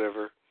that and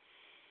whatever.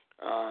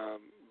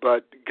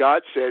 But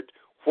God said,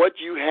 what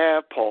you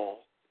have,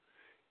 Paul,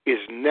 is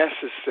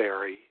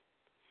necessary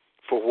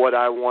for what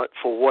I want,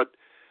 for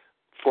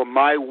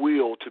my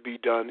will to be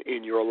done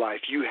in your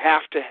life. You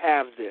have to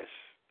have this,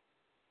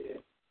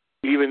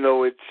 even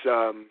though it's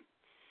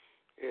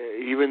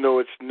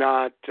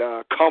not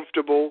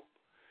comfortable,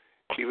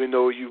 even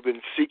though you've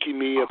been seeking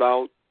me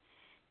about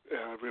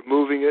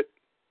removing it.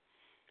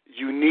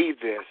 You need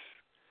this.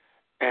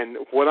 And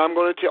what all I'm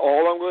going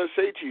to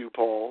say to you,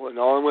 Paul, and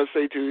all I'm going to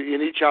say to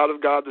any child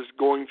of God that's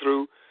going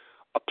through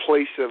a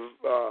place of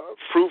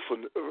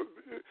fruitfulness,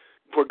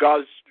 where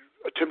God is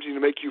attempting to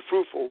make you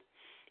fruitful,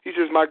 He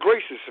says, my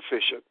grace is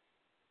sufficient.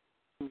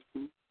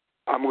 Mm-hmm.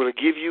 I'm going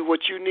to give you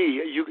what you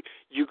need.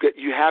 You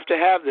have to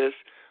have this,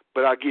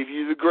 but I'll give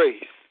you the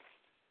grace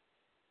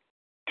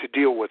to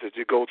deal with it,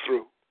 to go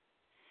through.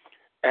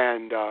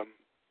 And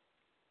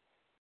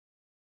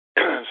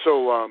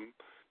so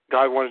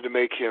God wanted to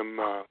make him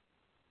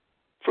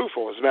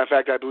fruitful. As a matter of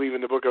fact, I believe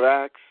in the book of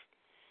Acts,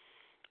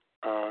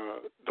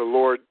 the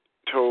Lord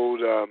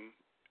told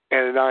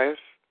Ananias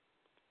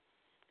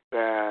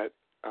that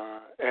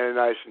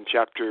Ananias in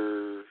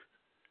chapter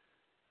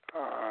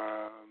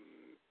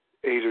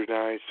 8 or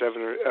 9,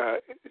 7 or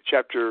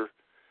chapter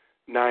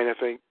 9, I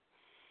think,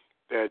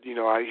 that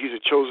he's a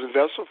chosen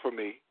vessel for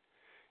me.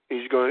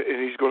 He's going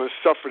to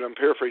suffer. And I'm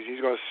paraphrasing.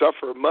 He's going to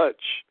suffer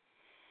much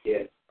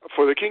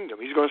for the kingdom.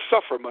 He's going to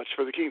suffer much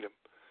for the kingdom.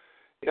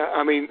 Yeah,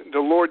 I mean, the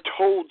Lord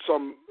told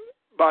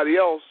somebody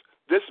else,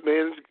 this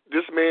man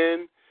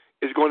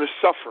is going to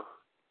suffer.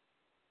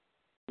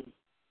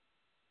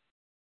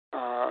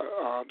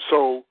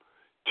 So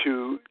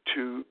to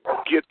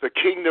get the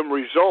kingdom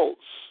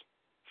results,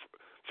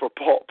 for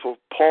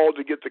Paul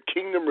to get the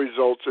kingdom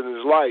results in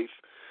his life,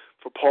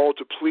 for Paul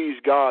to please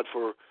God,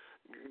 for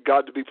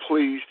God to be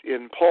pleased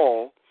in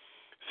Paul,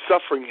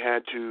 suffering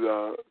had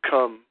to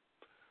come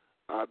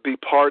be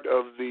part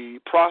of the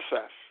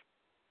process,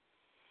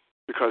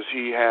 because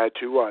he had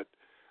to what?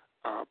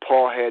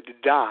 Paul had to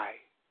die.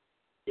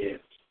 Yes.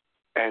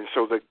 And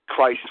so that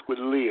Christ would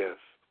live.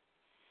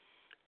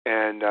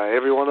 And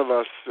every one of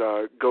us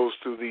goes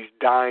through these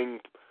dying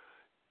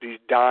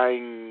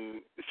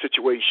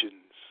situations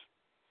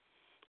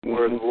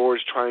where the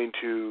Lord's trying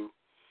to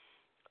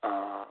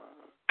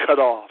cut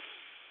off,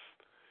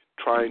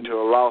 trying to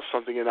allow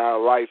something in our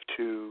life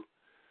to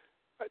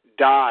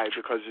die,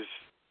 because it's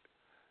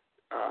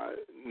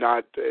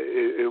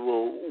it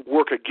will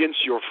work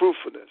against your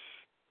fruitfulness.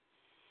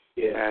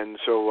 Yeah. And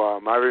so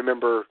I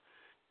remember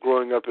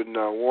growing up in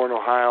Warren,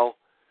 Ohio.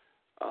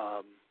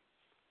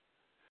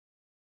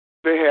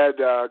 They had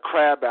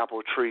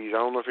crabapple trees. I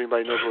don't know if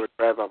anybody knows what a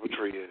crabapple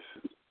tree is.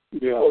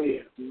 Yeah. Oh,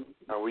 yeah.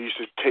 We used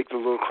to take the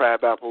little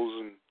crab apples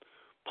and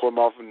pull them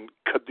off and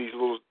cut these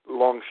little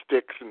long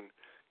sticks and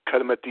cut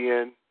them at the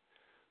end.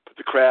 Put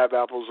the crab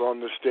apples on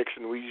the sticks,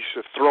 and we used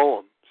to throw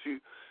them.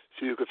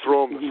 So you could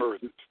throw them the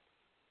furthest.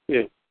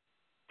 Yeah.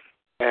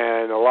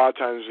 And a lot of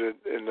times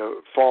in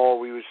the fall,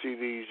 we would see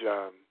these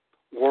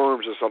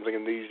worms or something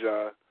in these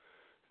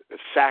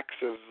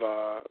sacks of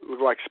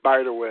look like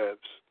spider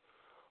webs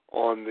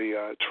on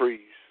the trees,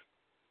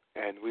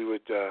 and we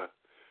would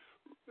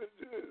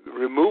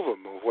remove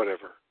them or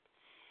whatever.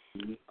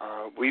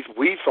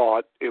 We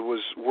thought it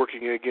was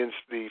working against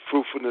the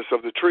fruitfulness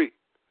of the tree.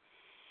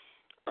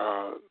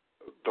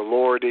 The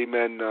Lord,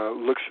 amen,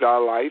 looks at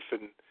our life,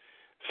 and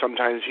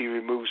sometimes He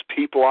removes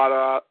people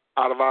out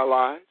of our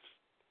lives.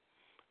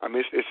 I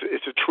mean,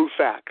 it's a true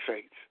fact,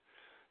 saints.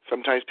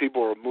 Sometimes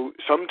people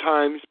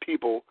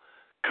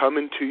come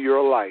into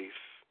your life.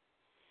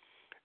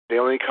 They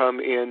only come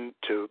in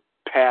to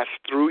pass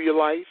through your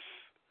life.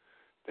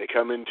 They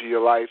come into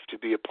your life to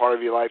be a part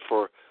of your life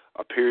for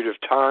a period of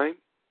time.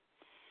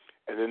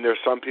 And then there's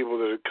some people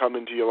that come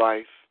into your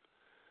life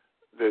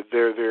that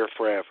they're there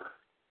forever.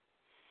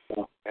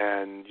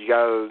 And you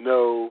got to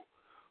know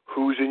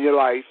who's in your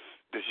life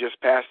that's just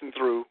passing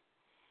through,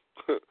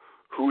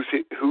 who's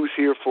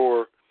here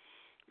for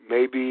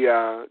maybe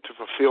to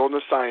fulfill an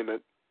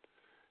assignment,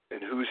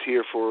 and who's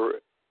here for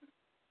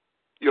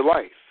your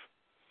life.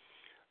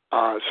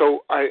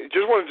 So I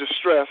just wanted to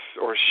stress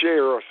or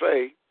share or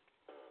say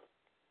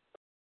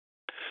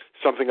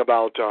something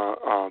about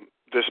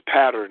this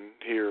pattern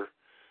here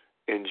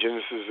in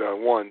Genesis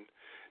 1,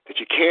 that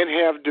you can't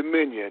have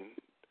dominion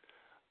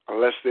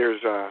unless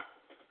there's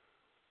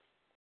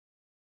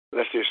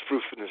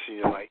fruitfulness in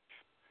your life,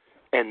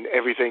 and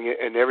everything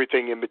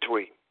in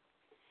between.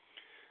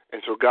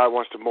 And so God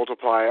wants to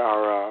multiply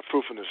our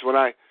fruitfulness. When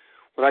I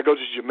go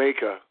to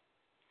Jamaica,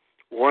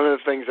 one of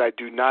the things I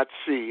do not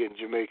see in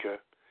Jamaica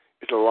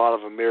is a lot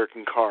of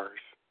American cars.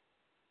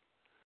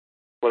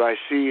 What I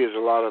see is a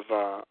lot of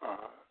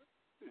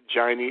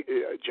Japanese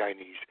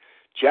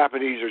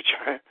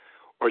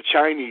or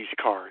Chinese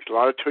cars, a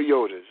lot of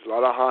Toyotas, a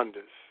lot of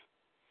Hondas,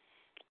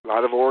 a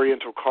lot of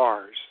Oriental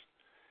cars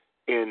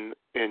in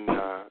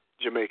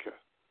Jamaica.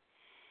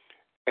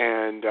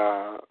 And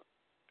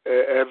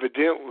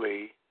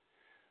evidently,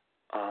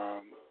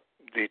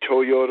 the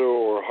Toyota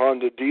or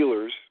Honda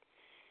dealers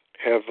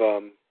have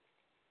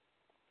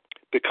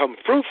become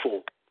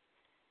fruitful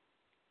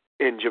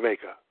in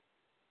Jamaica.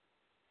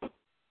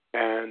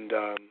 And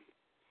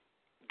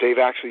they've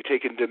actually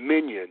taken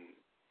dominion,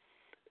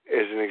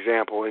 as an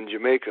example, in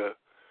Jamaica,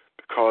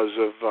 because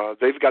of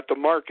they've got the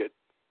market.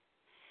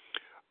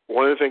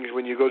 One of the things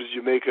when you go to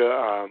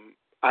Jamaica,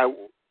 I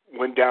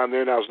went down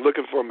there and I was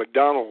looking for a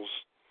McDonald's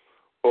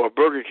or a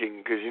Burger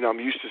King, because I'm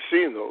used to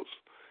seeing those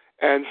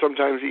and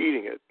sometimes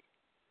eating it.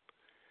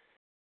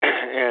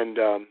 And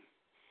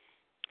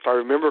if I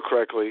remember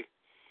correctly,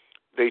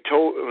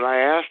 when I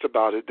asked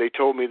about it, they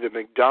told me that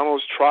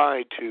McDonald's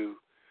tried to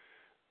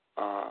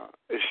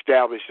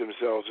establish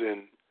themselves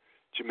in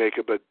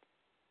Jamaica, but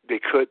they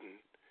couldn't.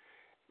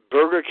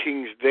 Burger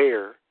King's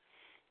there,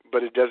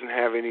 but it doesn't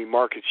have any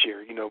market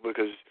share,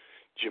 because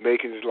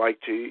Jamaicans like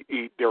to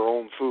eat their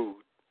own food.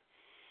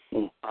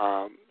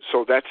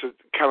 So that's a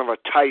kind of a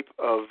type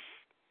of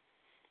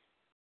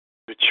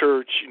the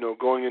church,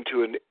 going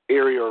into an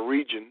area or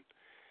region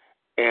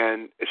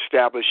and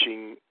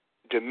establishing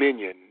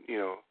dominion,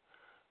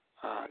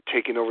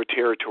 taking over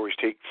territories,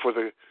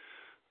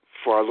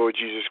 for our Lord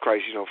Jesus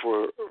Christ,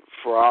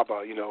 for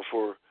Abba,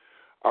 for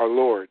our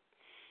Lord.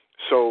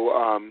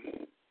 So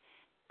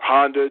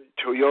Honda,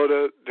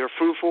 Toyota, they're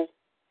fruitful.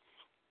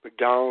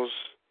 McDonald's,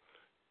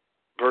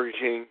 Burger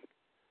King,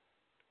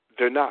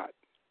 they're not.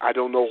 I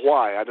don't know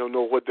why. I don't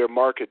know what their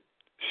market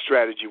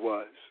strategy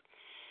was.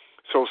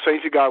 So,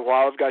 saints of God,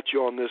 while I've got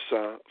you on this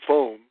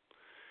phone,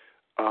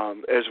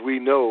 as we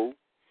know,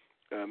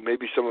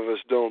 maybe some of us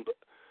don't,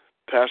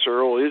 Pastor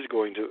Earl is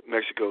going to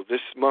Mexico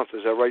this month.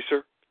 Is that right,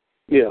 sir?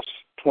 Yes,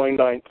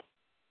 29th.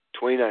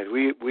 29th.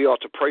 We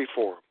ought to pray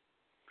for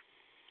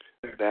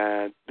him,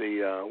 that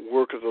the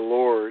work of the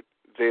Lord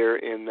there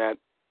in that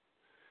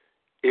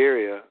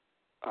area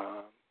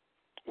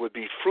would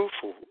be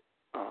fruitful,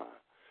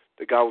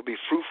 that God would be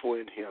fruitful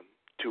in him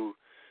to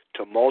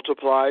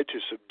multiply, to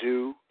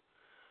subdue,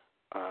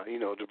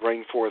 to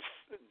bring forth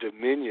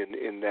dominion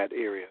in that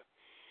area.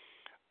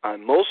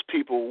 Most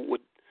people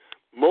would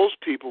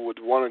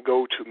want to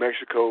go to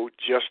Mexico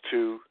just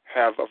to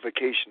have a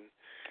vacation.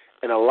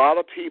 And a lot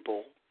of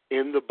people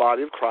in the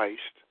body of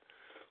Christ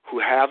who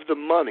have the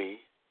money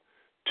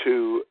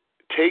to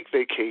take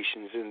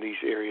vacations in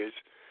these areas,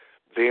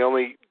 they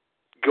only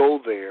go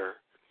there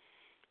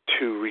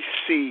to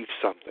receive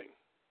something.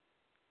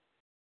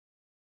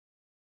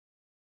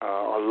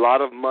 A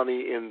lot of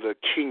money in the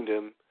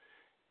kingdom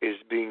is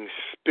being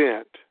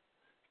spent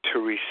to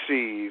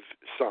receive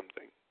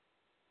something.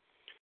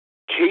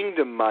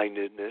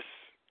 Kingdom-mindedness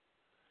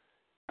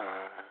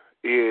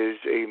is,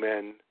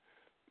 amen,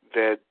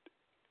 that,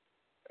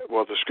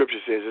 well, the scripture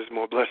says it's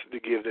more blessed to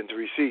give than to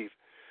receive.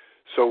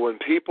 So when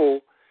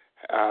people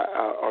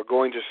are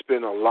going to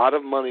spend a lot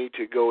of money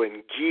to go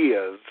and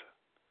give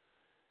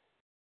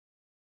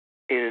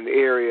in an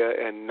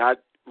area and not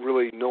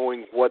really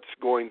knowing what's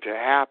going to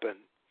happen,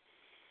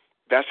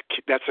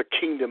 that's a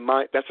kingdom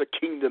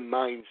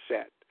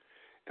mindset,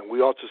 and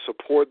we ought to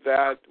support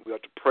that. We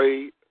ought to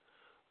pray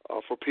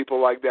for people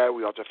like that.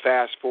 We ought to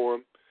fast for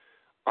them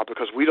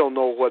because we don't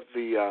know what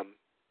the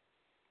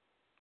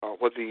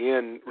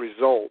end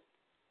result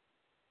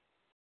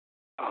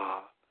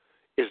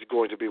is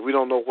going to be. We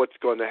don't know what's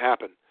going to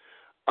happen.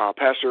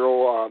 Pastor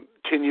O,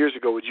 10 years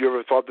ago, would you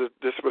ever thought that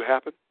this would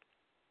happen?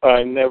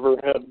 I never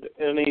had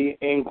any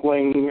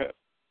inkling.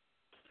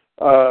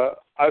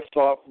 I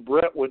thought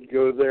Brett would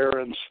go there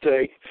and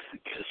stay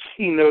because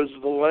he knows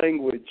the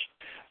language.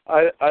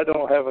 I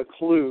don't have a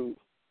clue,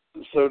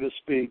 so to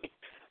speak.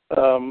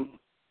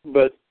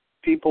 But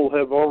people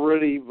have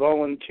already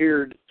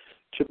volunteered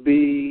to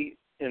be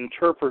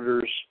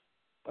interpreters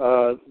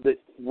that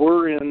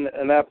were in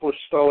an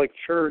apostolic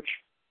church,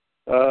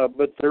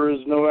 but there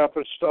is no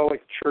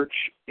apostolic church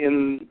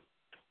in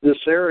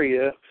this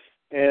area,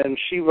 and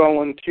she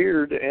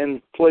volunteered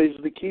and plays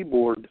the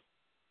keyboard.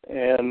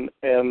 And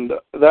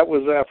that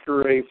was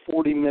after a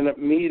 40-minute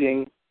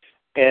meeting,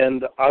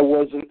 and I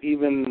wasn't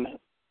even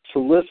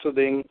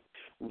soliciting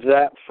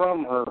that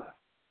from her.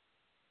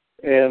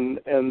 And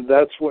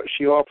that's what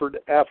she offered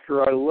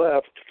after I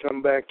left to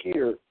come back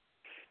here.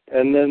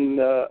 And then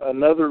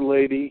another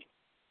lady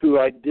who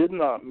I did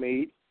not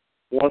meet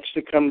wants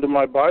to come to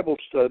my Bible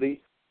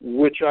study,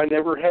 which I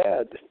never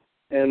had,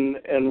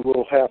 and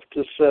will have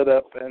to set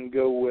up and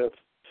go with.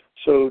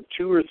 So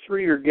 2 or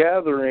 3 are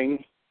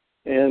gathering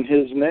in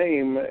his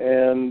name,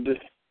 and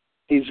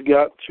he's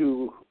got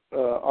to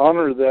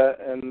honor that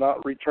and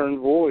not return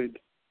void.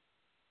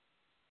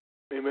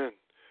 Amen.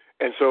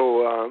 And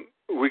so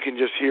we can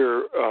just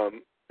hear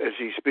as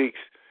he speaks,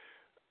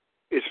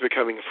 it's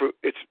becoming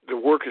the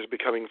work is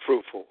becoming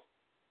fruitful.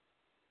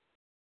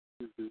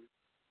 Mm-hmm.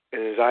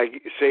 And as I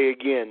say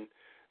again,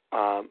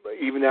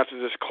 even after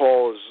this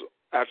call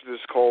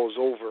is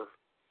over,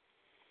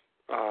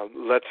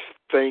 let's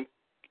think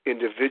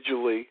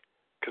individually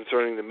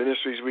concerning the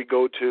ministries we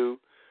go to,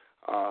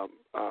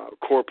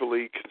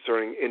 corporately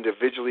concerning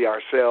individually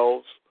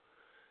ourselves.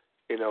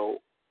 In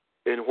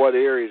what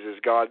areas is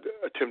God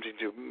attempting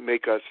to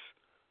make us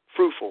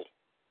fruitful?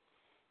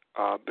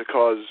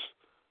 Because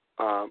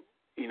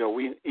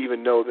we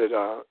even know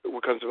that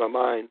what comes to my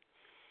mind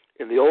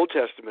in the Old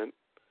Testament,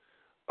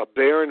 a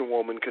barren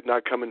woman could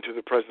not come into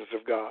the presence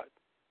of God.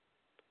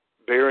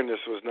 Barrenness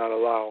was not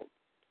allowed.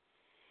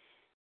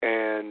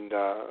 And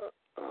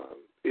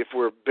if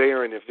we're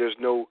barren, if there's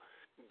no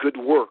good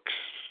works,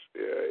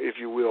 if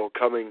you will,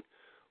 coming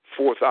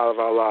forth out of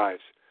our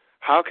lives,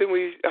 how can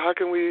we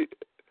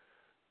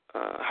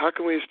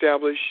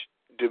establish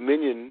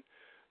dominion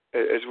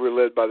as we're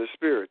led by the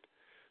Spirit?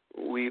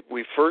 We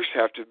first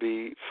have to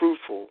be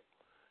fruitful,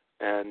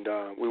 and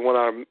we want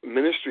our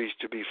ministries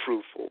to be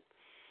fruitful.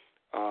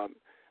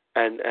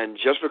 And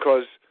just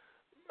because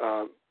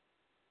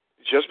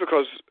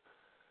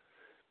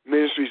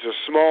ministries are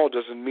small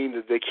doesn't mean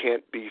that they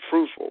can't be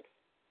fruitful.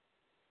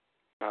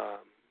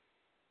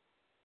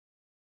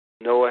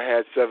 Noah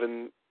had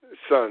 7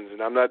 sons, and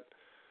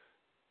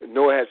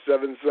Noah had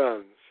 7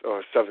 sons,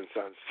 or 7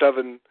 sons,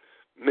 7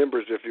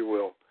 members, if you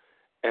will,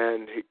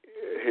 and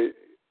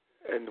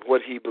and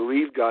what he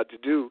believed God to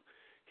do,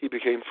 he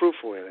became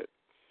fruitful in it.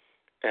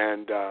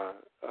 And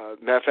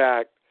matter of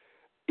fact,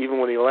 even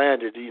when he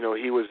landed, he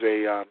was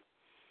a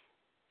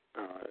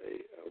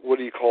what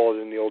do you call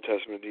it in the Old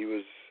Testament? He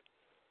was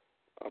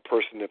a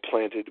person that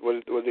planted.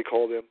 What do they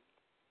call them?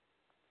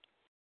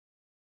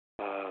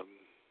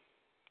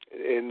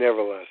 And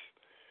nevertheless,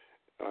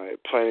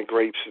 planted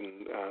grapes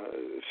and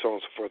so on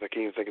and so forth. I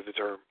can't even think of the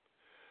term.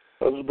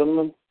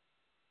 Husbandman.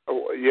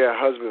 Oh yeah,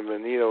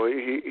 husbandman.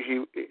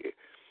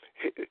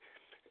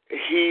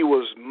 He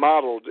was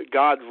modeled.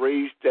 God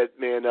raised that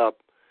man up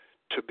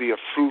to be a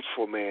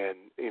fruitful man.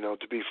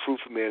 To be a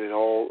fruitful man in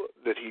all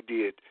that he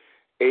did.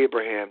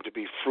 Abraham to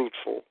be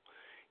fruitful.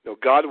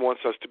 God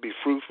wants us to be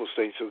fruitful,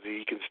 saints, so that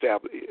he can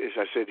establish. As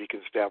I said, he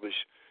can establish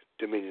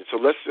dominion. So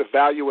let's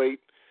evaluate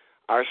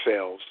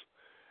ourselves.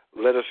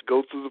 Let us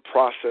go through the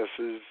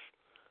processes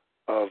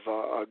of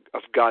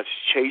God's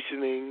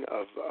chastening,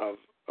 of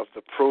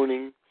the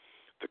pruning,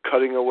 the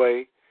cutting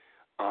away.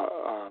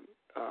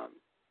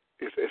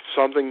 If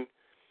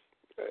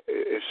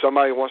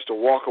somebody wants to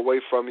walk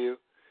away from you,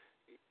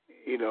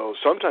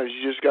 sometimes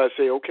you just got to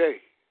say, okay,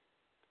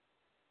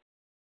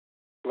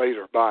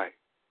 later, bye.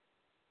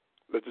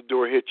 Let the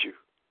door hit you.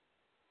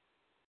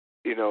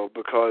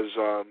 Because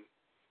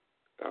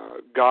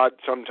God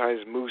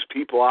sometimes moves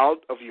people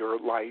out of your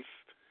life,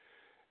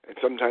 and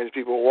sometimes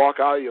people walk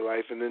out of your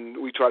life, and then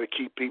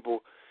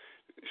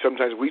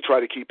sometimes we try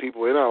to keep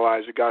people in our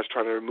lives that God's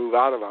trying to remove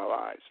out of our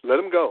lives. Let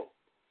them go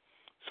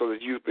so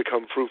that you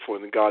become fruitful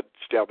and God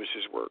establishes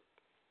His work.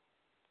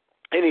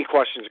 Any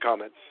questions,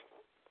 comments?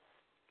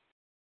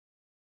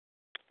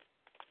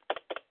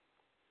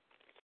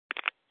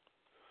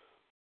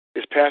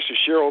 Is Pastor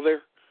Cheryl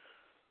there?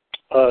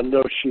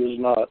 No, she is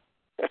not.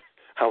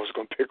 I was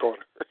going to pick on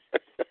her.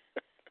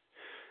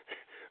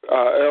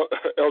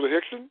 Elder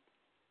Hickson?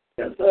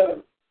 Yes,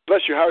 sir.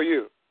 Bless you. How are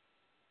you?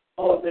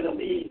 Oh, then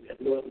I'm eating. I'm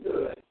doing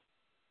good.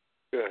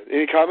 Good.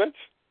 Any comments?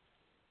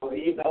 I'm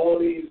eating all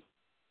these.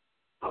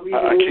 I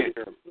can't hear.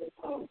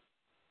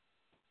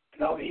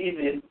 I'm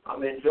eating.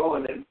 I'm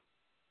enjoying it.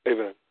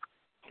 Amen.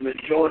 I'm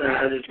enjoying it.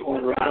 I'm just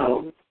going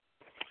around.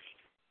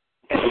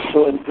 And it's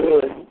doing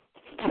good.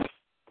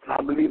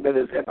 I believe that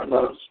it's helping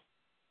us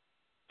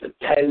to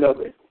tighten up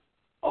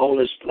all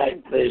the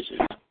slack places.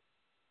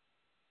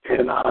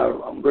 And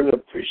I'm really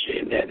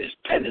appreciating that. It's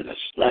tightening the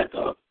slack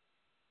up.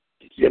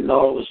 It's getting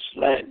all the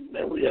slack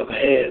that we have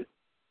had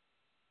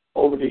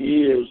over the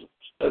years,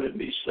 studying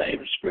these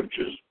same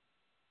scriptures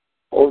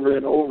over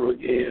and over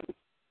again.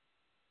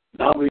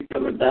 Now we're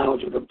coming down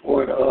to the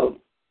point of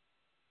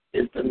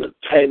it's going to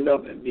tighten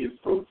up and be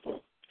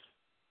fruitful.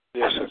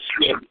 Yes,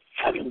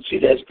 I can see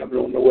that's coming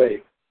on the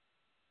way,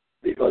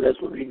 because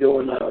that's what we're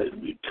doing now, is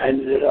we're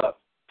tightening it up.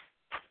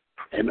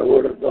 And the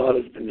Word of God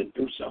is going to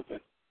do something,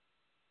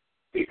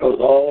 because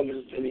all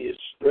this thing is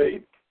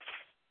straight.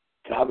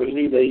 And I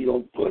believe that He's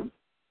going to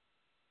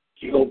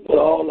put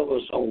all of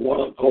us on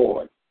one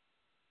accord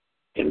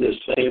in the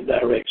same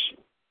direction.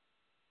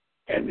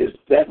 And it's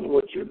exactly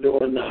what you're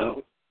doing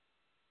now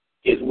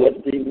is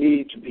what we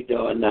need to be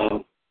doing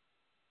now,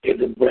 is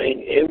to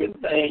bring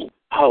everything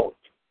out.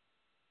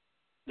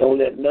 Don't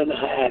let nothing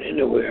hide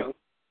anywhere.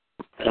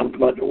 And I'm talking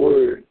about the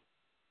Word.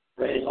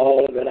 Bring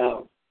all of it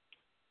out.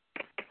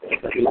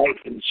 The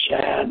light can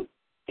shine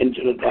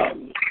into the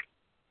darkness.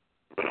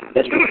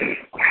 That's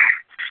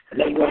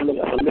what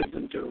I'm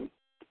listening to.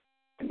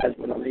 And that's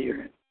what I'm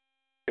hearing.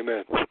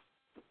 Amen.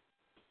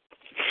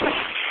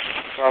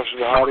 Officer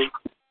Howdy,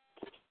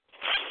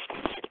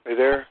 are you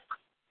there?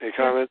 Any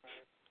comments?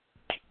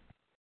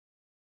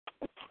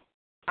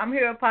 I'm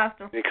here,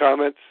 Apostle. Any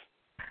comments?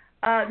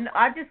 No,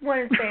 I just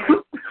wanted to say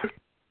it's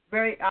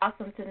very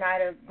awesome tonight,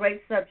 a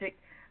great subject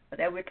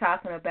that we're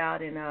talking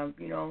about, and,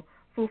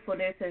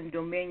 fruitfulness and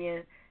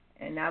dominion.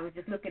 And I was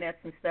just looking at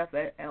some stuff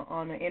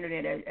on the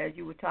internet as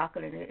you were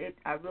talking, and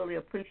I really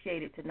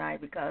appreciate it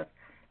tonight, because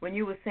when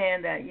you were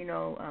saying that,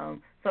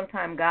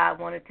 sometimes God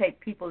want to take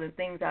people and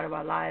things out of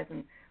our lives,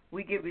 and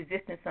we get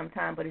resistant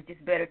sometimes, but it's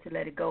just better to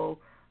let it go.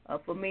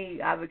 For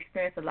me, I've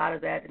experienced a lot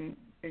of that, and,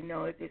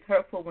 it's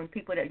hurtful when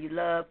people that you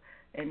love,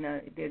 and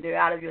they're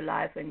out of your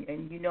life,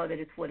 and you know that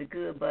it's for the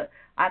good. But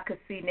I could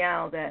see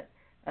now that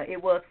it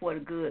was for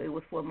the good. It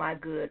was for my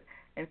good.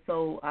 And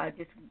so I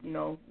just,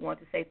 want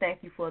to say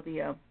thank you for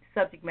the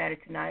subject matter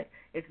tonight.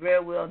 It's very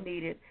well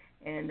needed,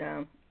 and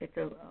it's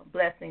a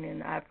blessing,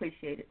 and I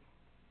appreciate it.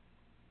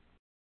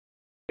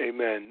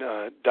 Amen.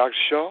 Dr.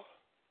 Shaw?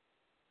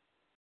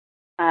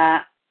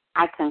 I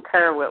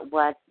concur with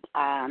what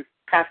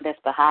Prophetess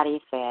Bahati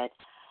said.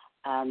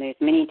 There's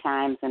many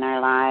times in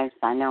our lives,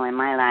 I know in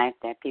my life,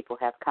 that people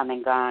have come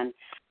and gone,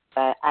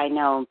 but I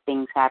know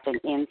things happen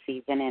in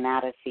season and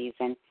out of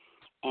season,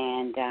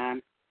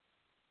 and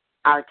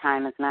our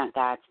time is not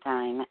God's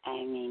time.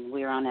 I mean,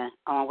 we're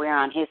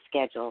on His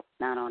schedule,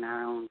 not on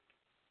our own.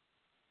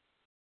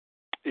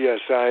 Yes,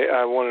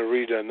 I want to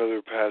read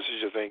another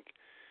passage, I think,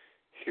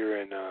 here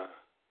in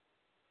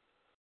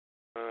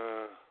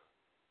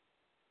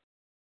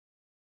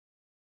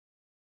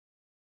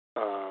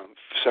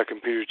 2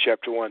 Peter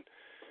chapter 1.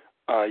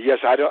 Yes,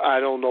 I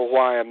don't know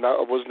why I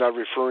was not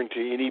referring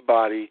to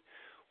anybody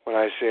when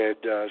I said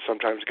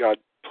sometimes God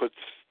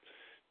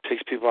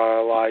takes people out of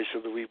our lives so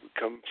that we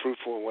become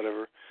fruitful and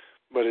whatever,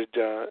 but it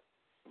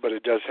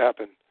does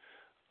happen.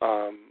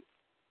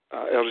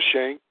 Elder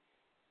Shane,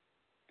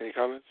 any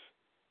comments?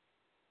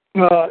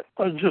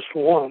 Just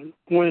one.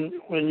 When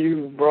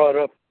you brought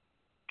up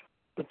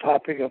the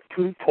topic of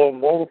fruitful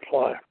and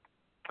multiply,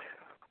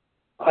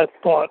 I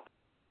thought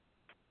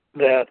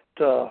that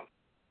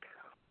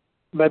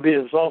maybe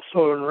it's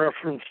also in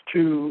reference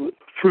to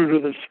fruit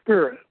of the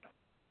Spirit.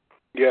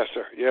 Yes,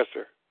 sir. Yes,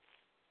 sir.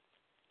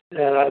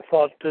 And I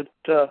thought that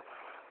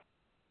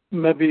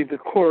maybe the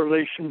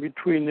correlation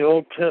between the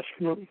Old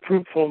Testament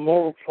fruitful and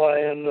multiply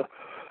and the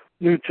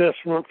New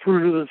Testament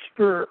fruit of the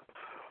Spirit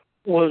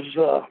was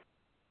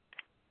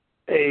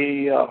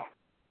a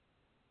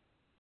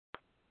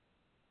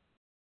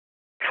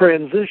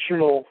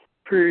transitional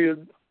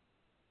period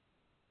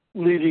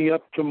leading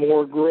up to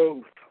more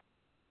growth.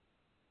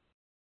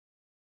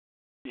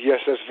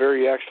 Yes, that's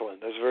very excellent.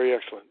 That's very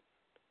excellent.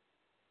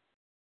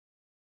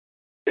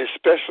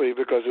 Especially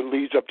because it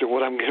leads up to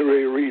what I'm getting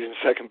ready to read in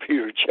 2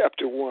 Peter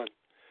chapter 1.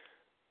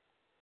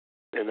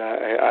 And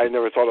I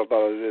never thought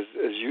about it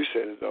as you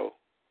said it, though.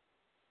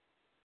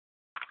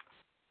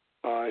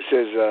 It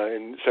says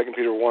in 2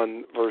 Peter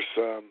 1, verse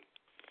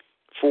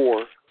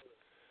 4,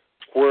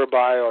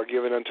 whereby are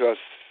given unto us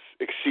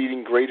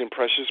exceeding great and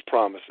precious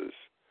promises,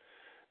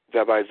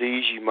 that by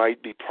these ye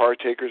might be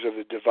partakers of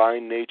the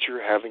divine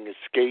nature, having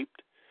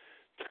escaped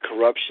the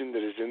corruption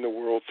that is in the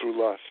world through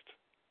lust.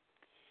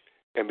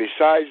 And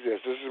besides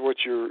this is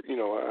what you're,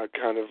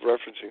 kind of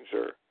referencing,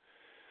 sir.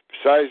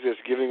 Besides this,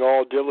 giving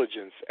all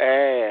diligence,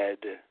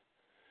 add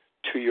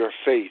to your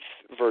faith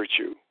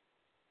virtue,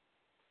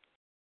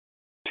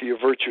 to your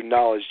virtue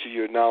knowledge, to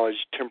your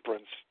knowledge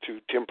temperance, to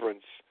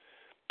temperance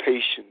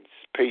patience,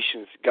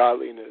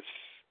 godliness,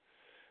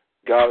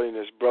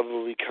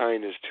 brotherly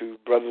kindness, to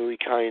brotherly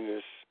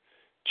kindness,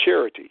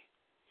 charity.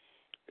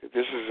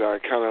 This is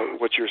kind of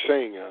what you're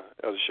saying,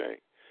 Elder Shane.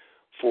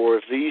 For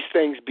if these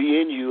things be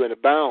in you and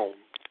abound,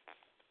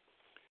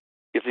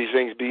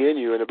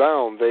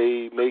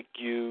 they make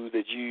you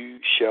that you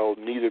shall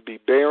neither be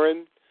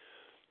barren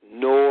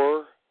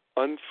nor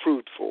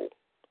unfruitful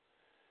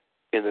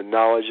in the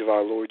knowledge of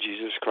our Lord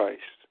Jesus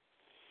Christ.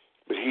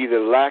 But he that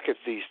lacketh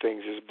these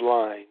things is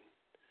blind,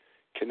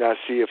 cannot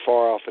see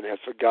afar off, and hath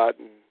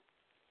forgotten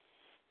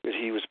that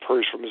he was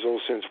purged from his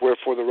old sins.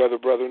 Wherefore the rather,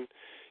 brethren,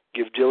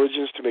 give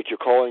diligence to make your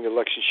calling and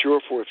election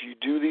sure, for if you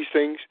do these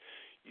things,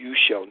 you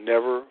shall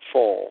never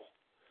fall.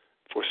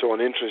 For so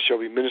an entrance shall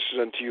be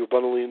ministered unto you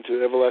abundantly into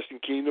the everlasting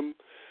kingdom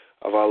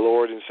of our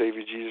Lord and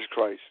Savior Jesus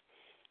Christ.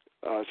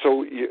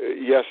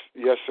 Yes,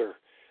 sir.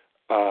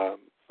 The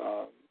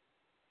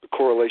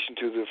correlation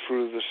to the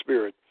fruit of the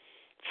Spirit,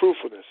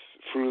 fruitfulness,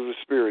 fruit of the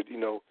Spirit.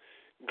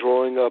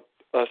 Growing up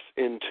us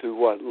into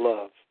what?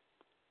 Love.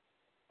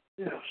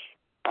 Yes.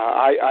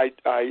 As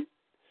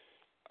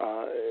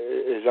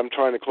I'm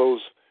trying to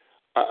close,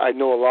 I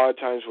know a lot of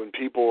times when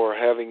people are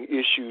having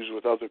issues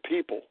with other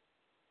people,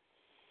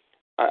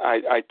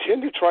 I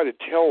tend to try to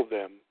tell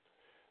them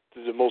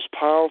that the most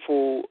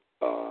powerful,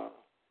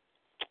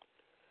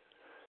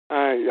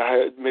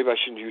 maybe I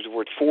shouldn't use the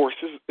word force,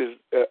 is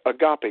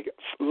agape,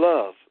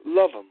 love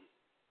them.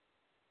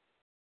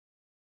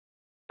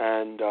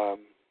 And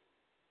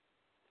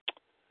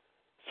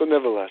so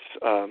nevertheless,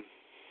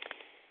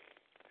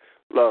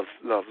 love.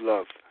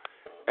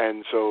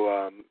 And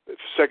so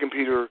 2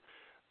 Peter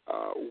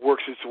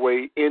works its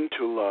way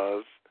into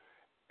love,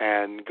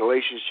 and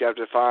Galatians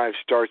chapter 5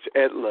 starts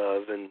at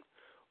love and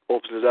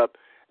opens it up.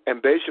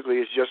 And basically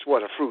it's just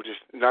what? A fruit. It's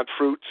not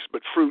fruits,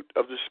 but fruit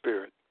of the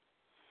Spirit.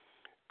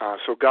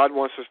 So God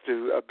wants us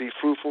to be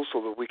fruitful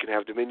so that we can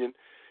have dominion.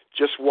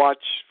 Just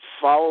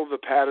follow the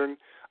pattern,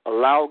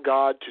 allow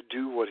God to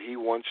do what he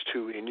wants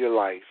to in your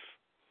life.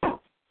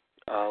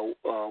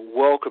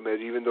 Welcome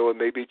it, even though it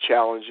may be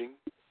challenging,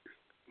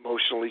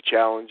 emotionally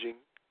challenging,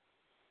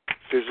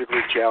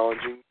 physically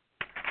challenging,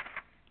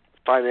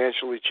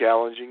 financially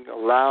challenging.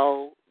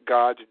 Allow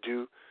God to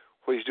do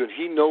what he's doing.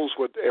 He knows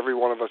what every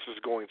one of us is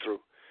going through.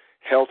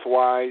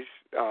 Health-wise,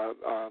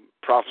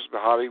 Prophet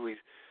Bahati, we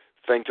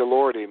thank the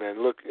Lord,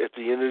 amen. Look, at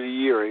the end of the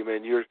year,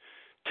 amen, you're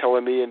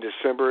telling me in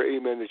December,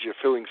 amen, that you're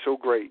feeling so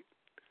great.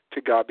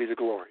 To God be the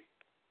glory.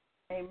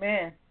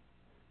 Amen.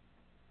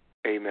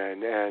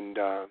 Amen.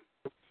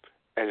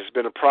 And it's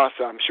been a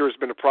process. I'm sure it's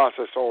been a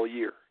process all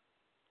year.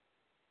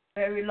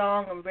 Very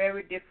long and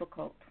very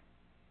difficult.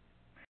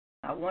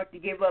 I wanted to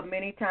give up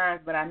many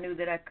times, but I knew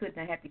that I couldn't.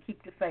 I had to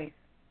keep the faith.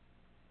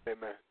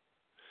 Amen.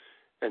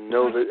 And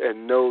know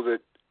that,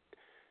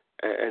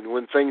 and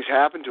when things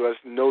happen to us,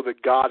 know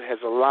that God has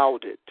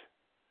allowed it.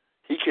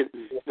 He can,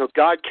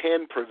 God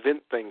can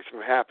prevent things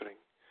from happening,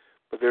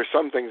 but there are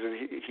some things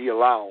that he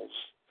allows.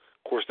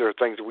 Of course, there are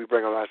things that we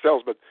bring on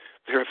ourselves, but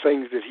there are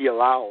things that he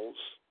allows.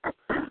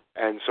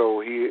 And so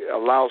he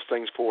allows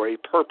things for a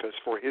purpose,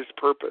 for his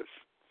purpose.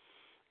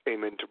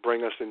 Amen, to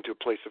bring us into a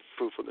place of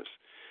fruitfulness.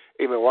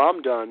 Amen. Well,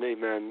 I'm done.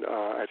 Amen.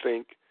 I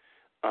think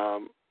I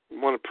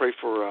want to pray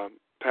for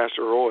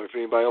Pastor Earl. If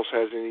anybody else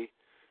has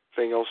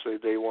anything else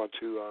that they want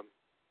to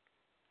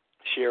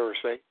share or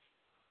say.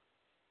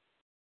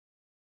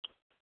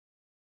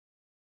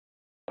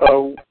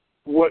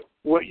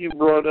 What you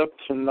brought up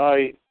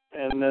tonight,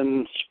 and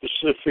then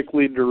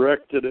specifically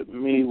directed at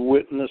me,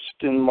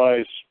 witnessed in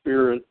my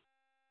spirit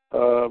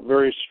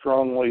very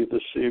strongly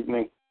this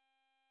evening.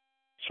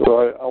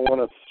 So I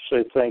want to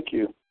say thank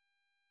you.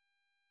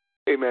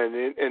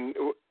 Amen. And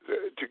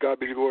to God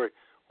be the glory.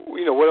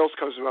 What else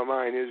comes to my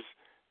mind is,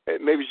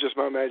 maybe it's just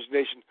my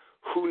imagination,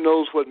 who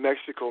knows what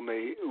Mexico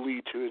may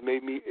lead to. It may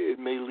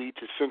lead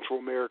to Central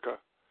America.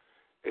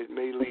 It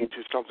may lead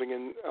to something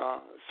in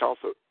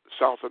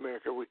South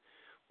America.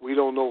 We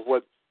don't know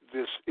what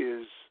this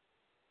is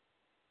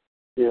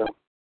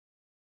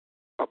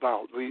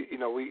about.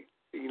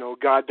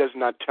 God does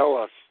not tell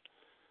us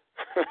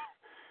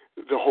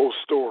the whole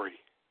story.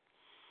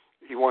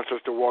 He wants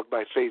us to walk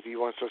by faith. He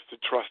wants us to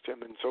trust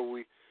him. And so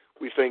we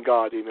thank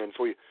God, amen,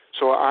 for you.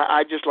 So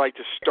I just like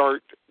to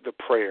start the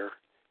prayer,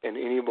 and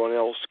anyone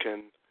else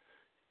can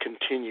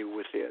continue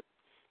with it.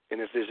 And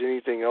if there's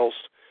anything else,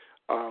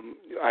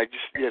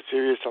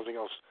 there is something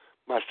else.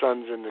 My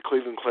son's in the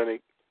Cleveland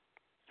Clinic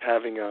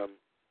having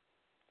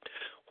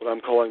what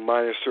I'm calling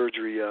minor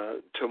surgery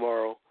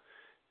tomorrow,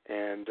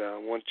 and I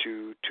want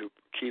you to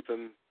keep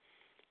him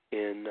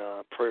in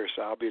prayer.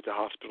 So I'll be at the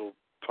hospital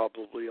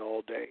probably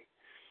all day.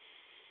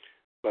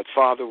 But,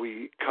 Father,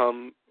 we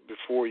come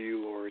before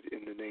you, Lord,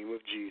 in the name of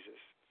Jesus.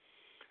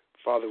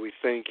 Father, we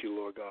thank you,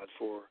 Lord God,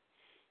 for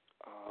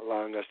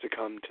allowing us to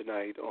come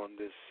tonight on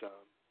this,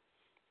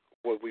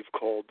 what we've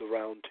called the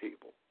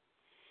Roundtable.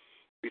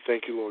 We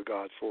thank you, Lord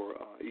God, for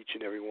each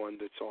and every one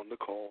that's on the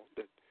call,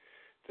 that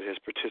has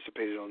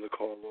participated on the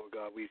call, Lord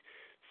God. We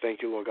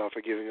thank you, Lord God,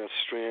 for giving us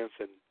strength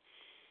and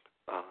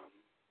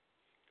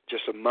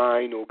just a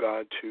mind, oh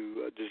God,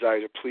 to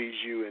desire to please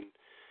you and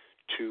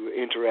to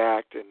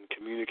interact and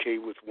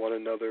communicate with one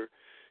another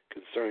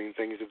concerning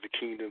things of the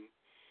kingdom,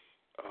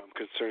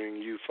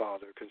 concerning you,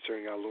 Father,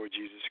 concerning our Lord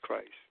Jesus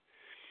Christ.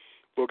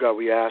 Lord God,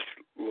 we ask,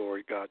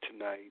 Lord God,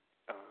 tonight,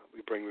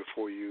 we bring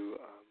before you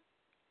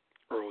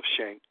Earl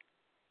Shank.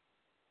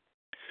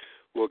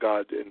 Lord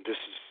God, and this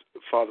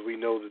is, Father, we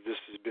know that this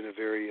has been a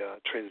very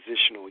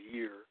transitional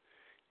year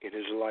in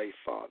his life,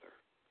 Father.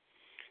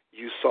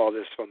 You saw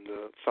this from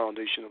the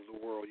foundation of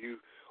the world. You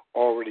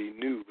already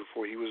knew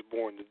before he was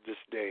born that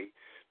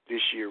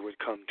this year would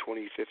come,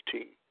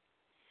 2015.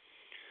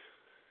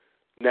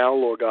 Now,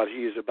 Lord God,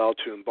 he is about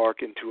to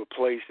embark into a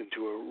place,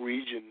 into a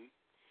region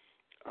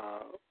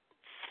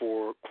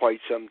for quite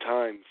some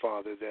time,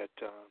 Father,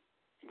 that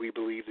we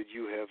believe that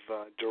you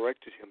have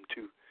directed him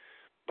to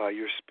by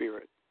your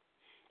Spirit.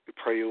 We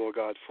pray, Lord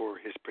God, for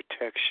his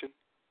protection.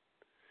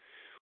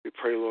 We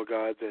pray, Lord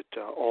God,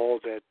 that all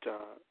that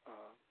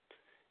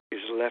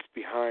is left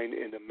behind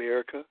in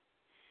America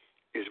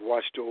is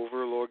watched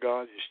over, Lord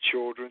God, his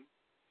children,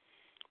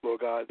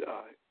 Lord God,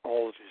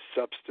 all of his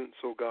substance,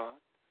 oh God.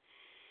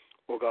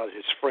 Lord God,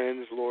 his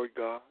friends, Lord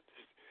God,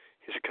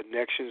 his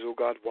connections, oh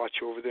God,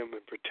 watch over them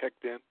and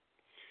protect them.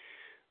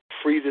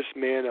 Free this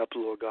man up,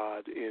 Lord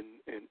God, in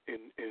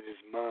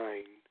his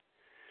mind,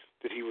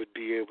 that he would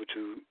be able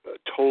to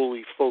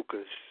totally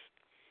focus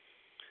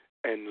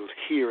and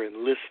hear and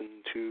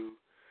listen to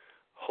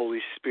Holy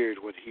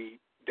Spirit when he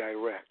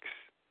directs.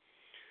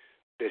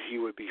 That he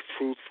would be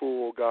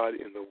fruitful, oh God,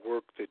 in the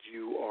work that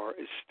you are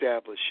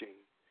establishing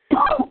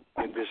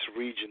in this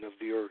region of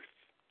the earth.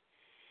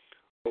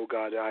 Oh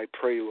God, I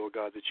pray, Lord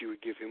God, that you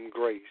would give him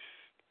grace.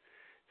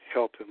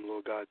 Help him,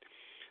 Lord God.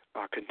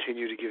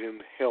 Continue to give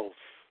him health,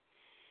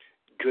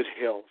 good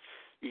health,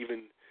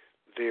 even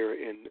there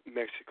in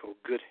Mexico,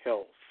 good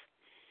health.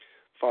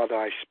 Father,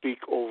 I speak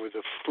over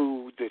the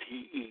food that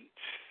he eats.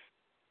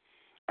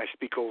 I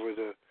speak over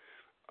the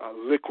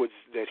liquids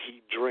that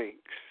he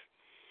drinks.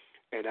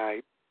 And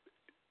I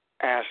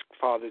ask,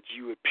 Father, that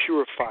you would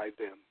purify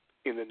them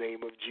in the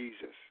name of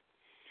Jesus.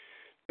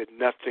 That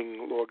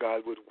nothing, Lord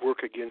God, would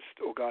work against,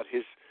 oh God,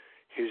 his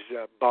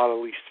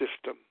bodily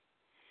system.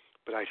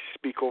 But I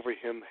speak over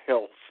him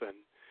health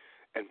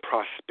and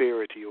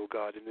prosperity, oh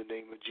God, in the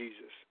name of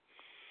Jesus.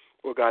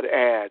 Oh God,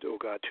 add, oh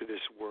God, to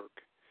this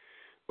work.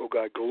 Oh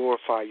God,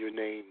 glorify your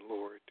name,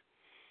 Lord.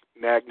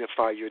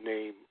 Magnify your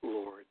name,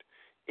 Lord,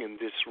 in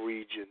this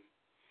region.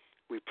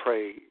 We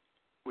pray,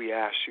 we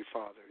ask you,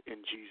 Father, in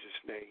Jesus'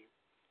 name.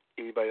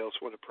 Anybody else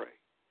want to pray?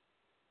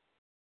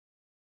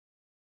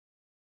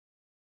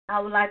 I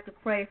would like to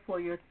pray for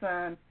your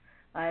son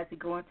as he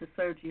go into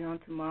surgery on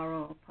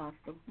tomorrow,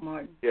 Apostle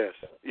Martin. Yes.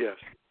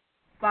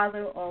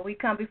 Father, we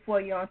come before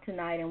you on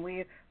tonight, and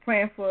we're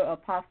praying for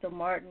Apostle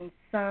Martin's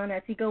son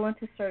as he go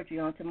into surgery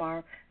on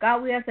tomorrow.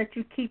 God, we ask that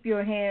you keep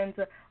your hands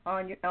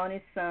on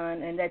his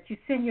son, and that you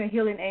send your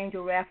healing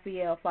angel,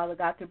 Raphael, Father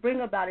God, to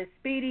bring about his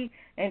speedy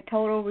and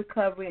total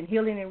recovery and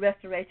healing and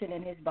restoration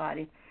in his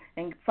body.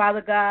 And,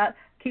 Father God,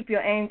 keep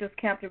your angels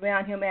camped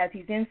around him as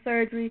he's in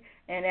surgery,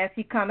 and as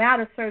he come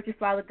out of surgery,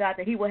 Father God,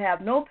 that he will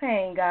have no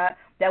pain, God,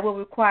 that will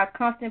require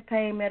constant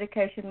pain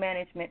medication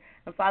management.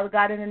 And, Father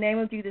God, in the name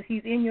of Jesus,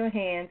 he's in your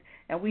hands,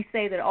 and we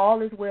say that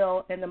all is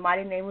well in the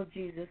mighty name of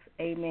Jesus.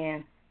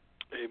 Amen.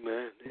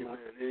 Amen.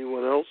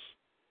 Anyone else?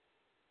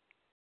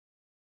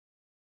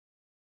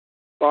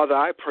 Father,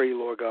 I pray,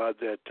 Lord God,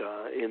 that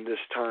in this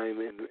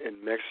time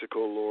in Mexico,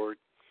 Lord,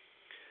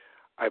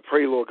 I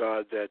pray, Lord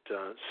God, that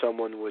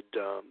someone would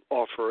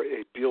offer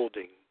a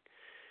building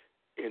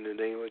in the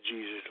name of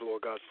Jesus,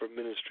 Lord God, for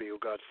ministry, oh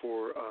God,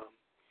 for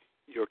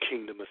your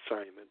kingdom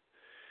assignment.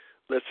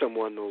 Let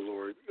someone, oh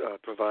Lord,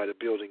 provide a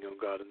building, oh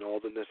God, and all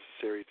the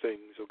necessary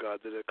things, oh God,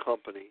 that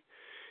accompany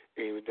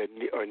and that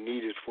are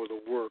needed for the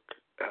work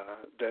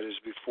that is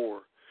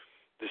before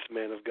this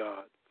man of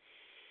God.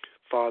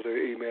 Father,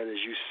 amen, as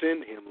you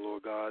send him,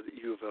 Lord God,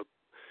 you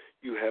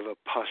have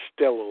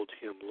apostelloed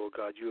him, Lord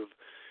God.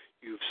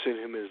 You've sent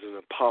him as an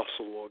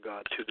apostle, Lord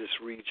God, to this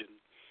region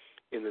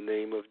in the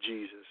name of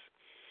Jesus.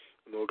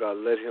 And, Lord God,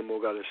 let him,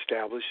 Lord God,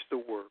 establish the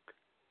work.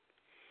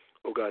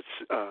 oh God,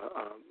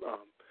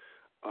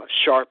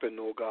 sharpen,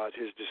 oh God,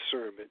 his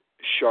discernment,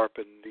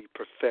 sharpen the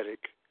prophetic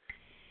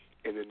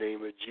in the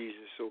name of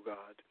Jesus, oh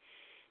God.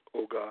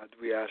 Oh God,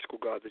 we ask, oh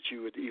God, that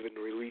you would even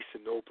release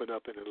and open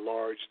up and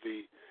enlarge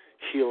the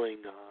healing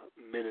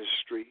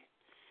ministry.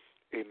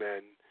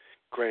 Amen.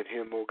 Grant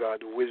him, oh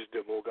God,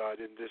 wisdom, oh God,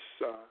 in this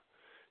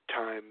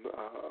time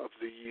of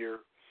the year.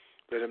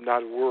 Let him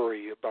not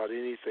worry about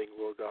anything,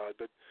 Lord God,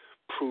 but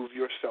prove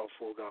yourself,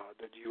 oh God,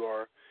 that you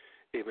are,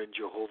 amen,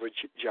 Jehovah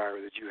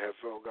Jireh, that you have,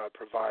 oh God,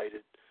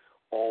 provided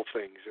all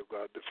things, oh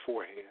God,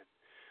 beforehand.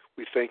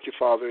 We thank you,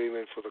 Father,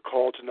 amen, for the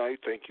call tonight.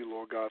 Thank you,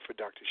 Lord God, for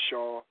Dr.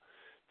 Shaw.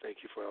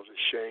 Thank you for Elder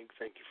Shank.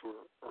 Thank you for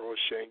Earl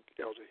Shank,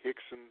 Elder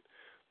Hickson,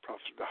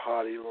 Prophet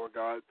Bahati, Lord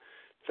God.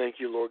 Thank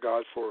you, Lord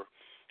God, for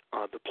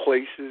the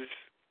places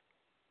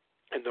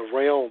and the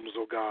realms,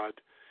 oh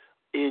God,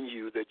 in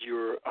you that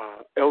you're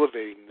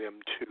elevating them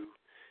to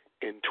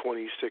in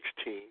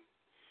 2016.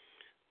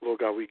 Lord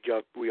God,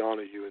 we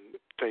honor you and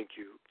thank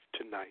you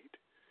tonight.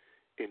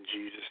 In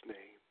Jesus'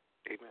 name,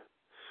 amen.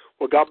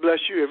 Well, God bless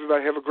you.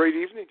 Everybody have a great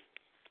evening.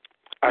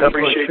 I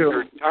appreciate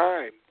your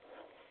time.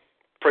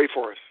 Pray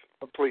for us,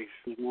 please.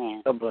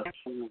 Amen. God bless.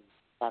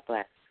 God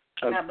bless.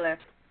 God bless.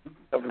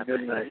 Have a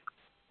good night.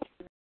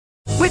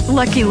 With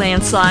Lucky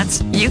Land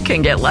Slots, you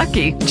can get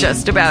lucky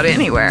just about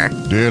anywhere.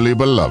 Dearly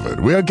beloved,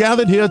 we are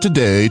gathered here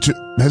today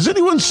to... Has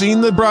anyone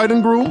seen the bride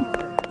and groom?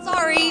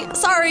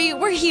 Sorry,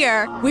 we're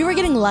here. We were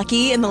getting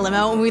lucky in the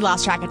limo and we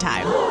lost track of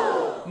time.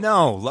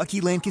 No,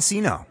 Lucky Land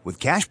Casino, with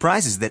cash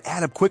prizes that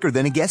add up quicker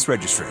than a guest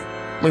registry.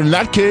 In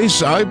that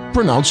case, I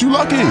pronounce you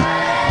lucky.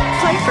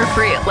 Play for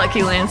free at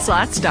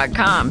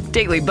LuckyLandSlots.com.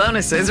 Daily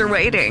bonuses are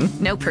waiting.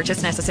 No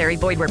purchase necessary.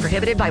 Void where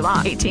prohibited by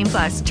law.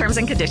 18+. Terms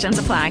and conditions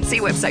apply. See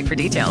website for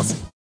details.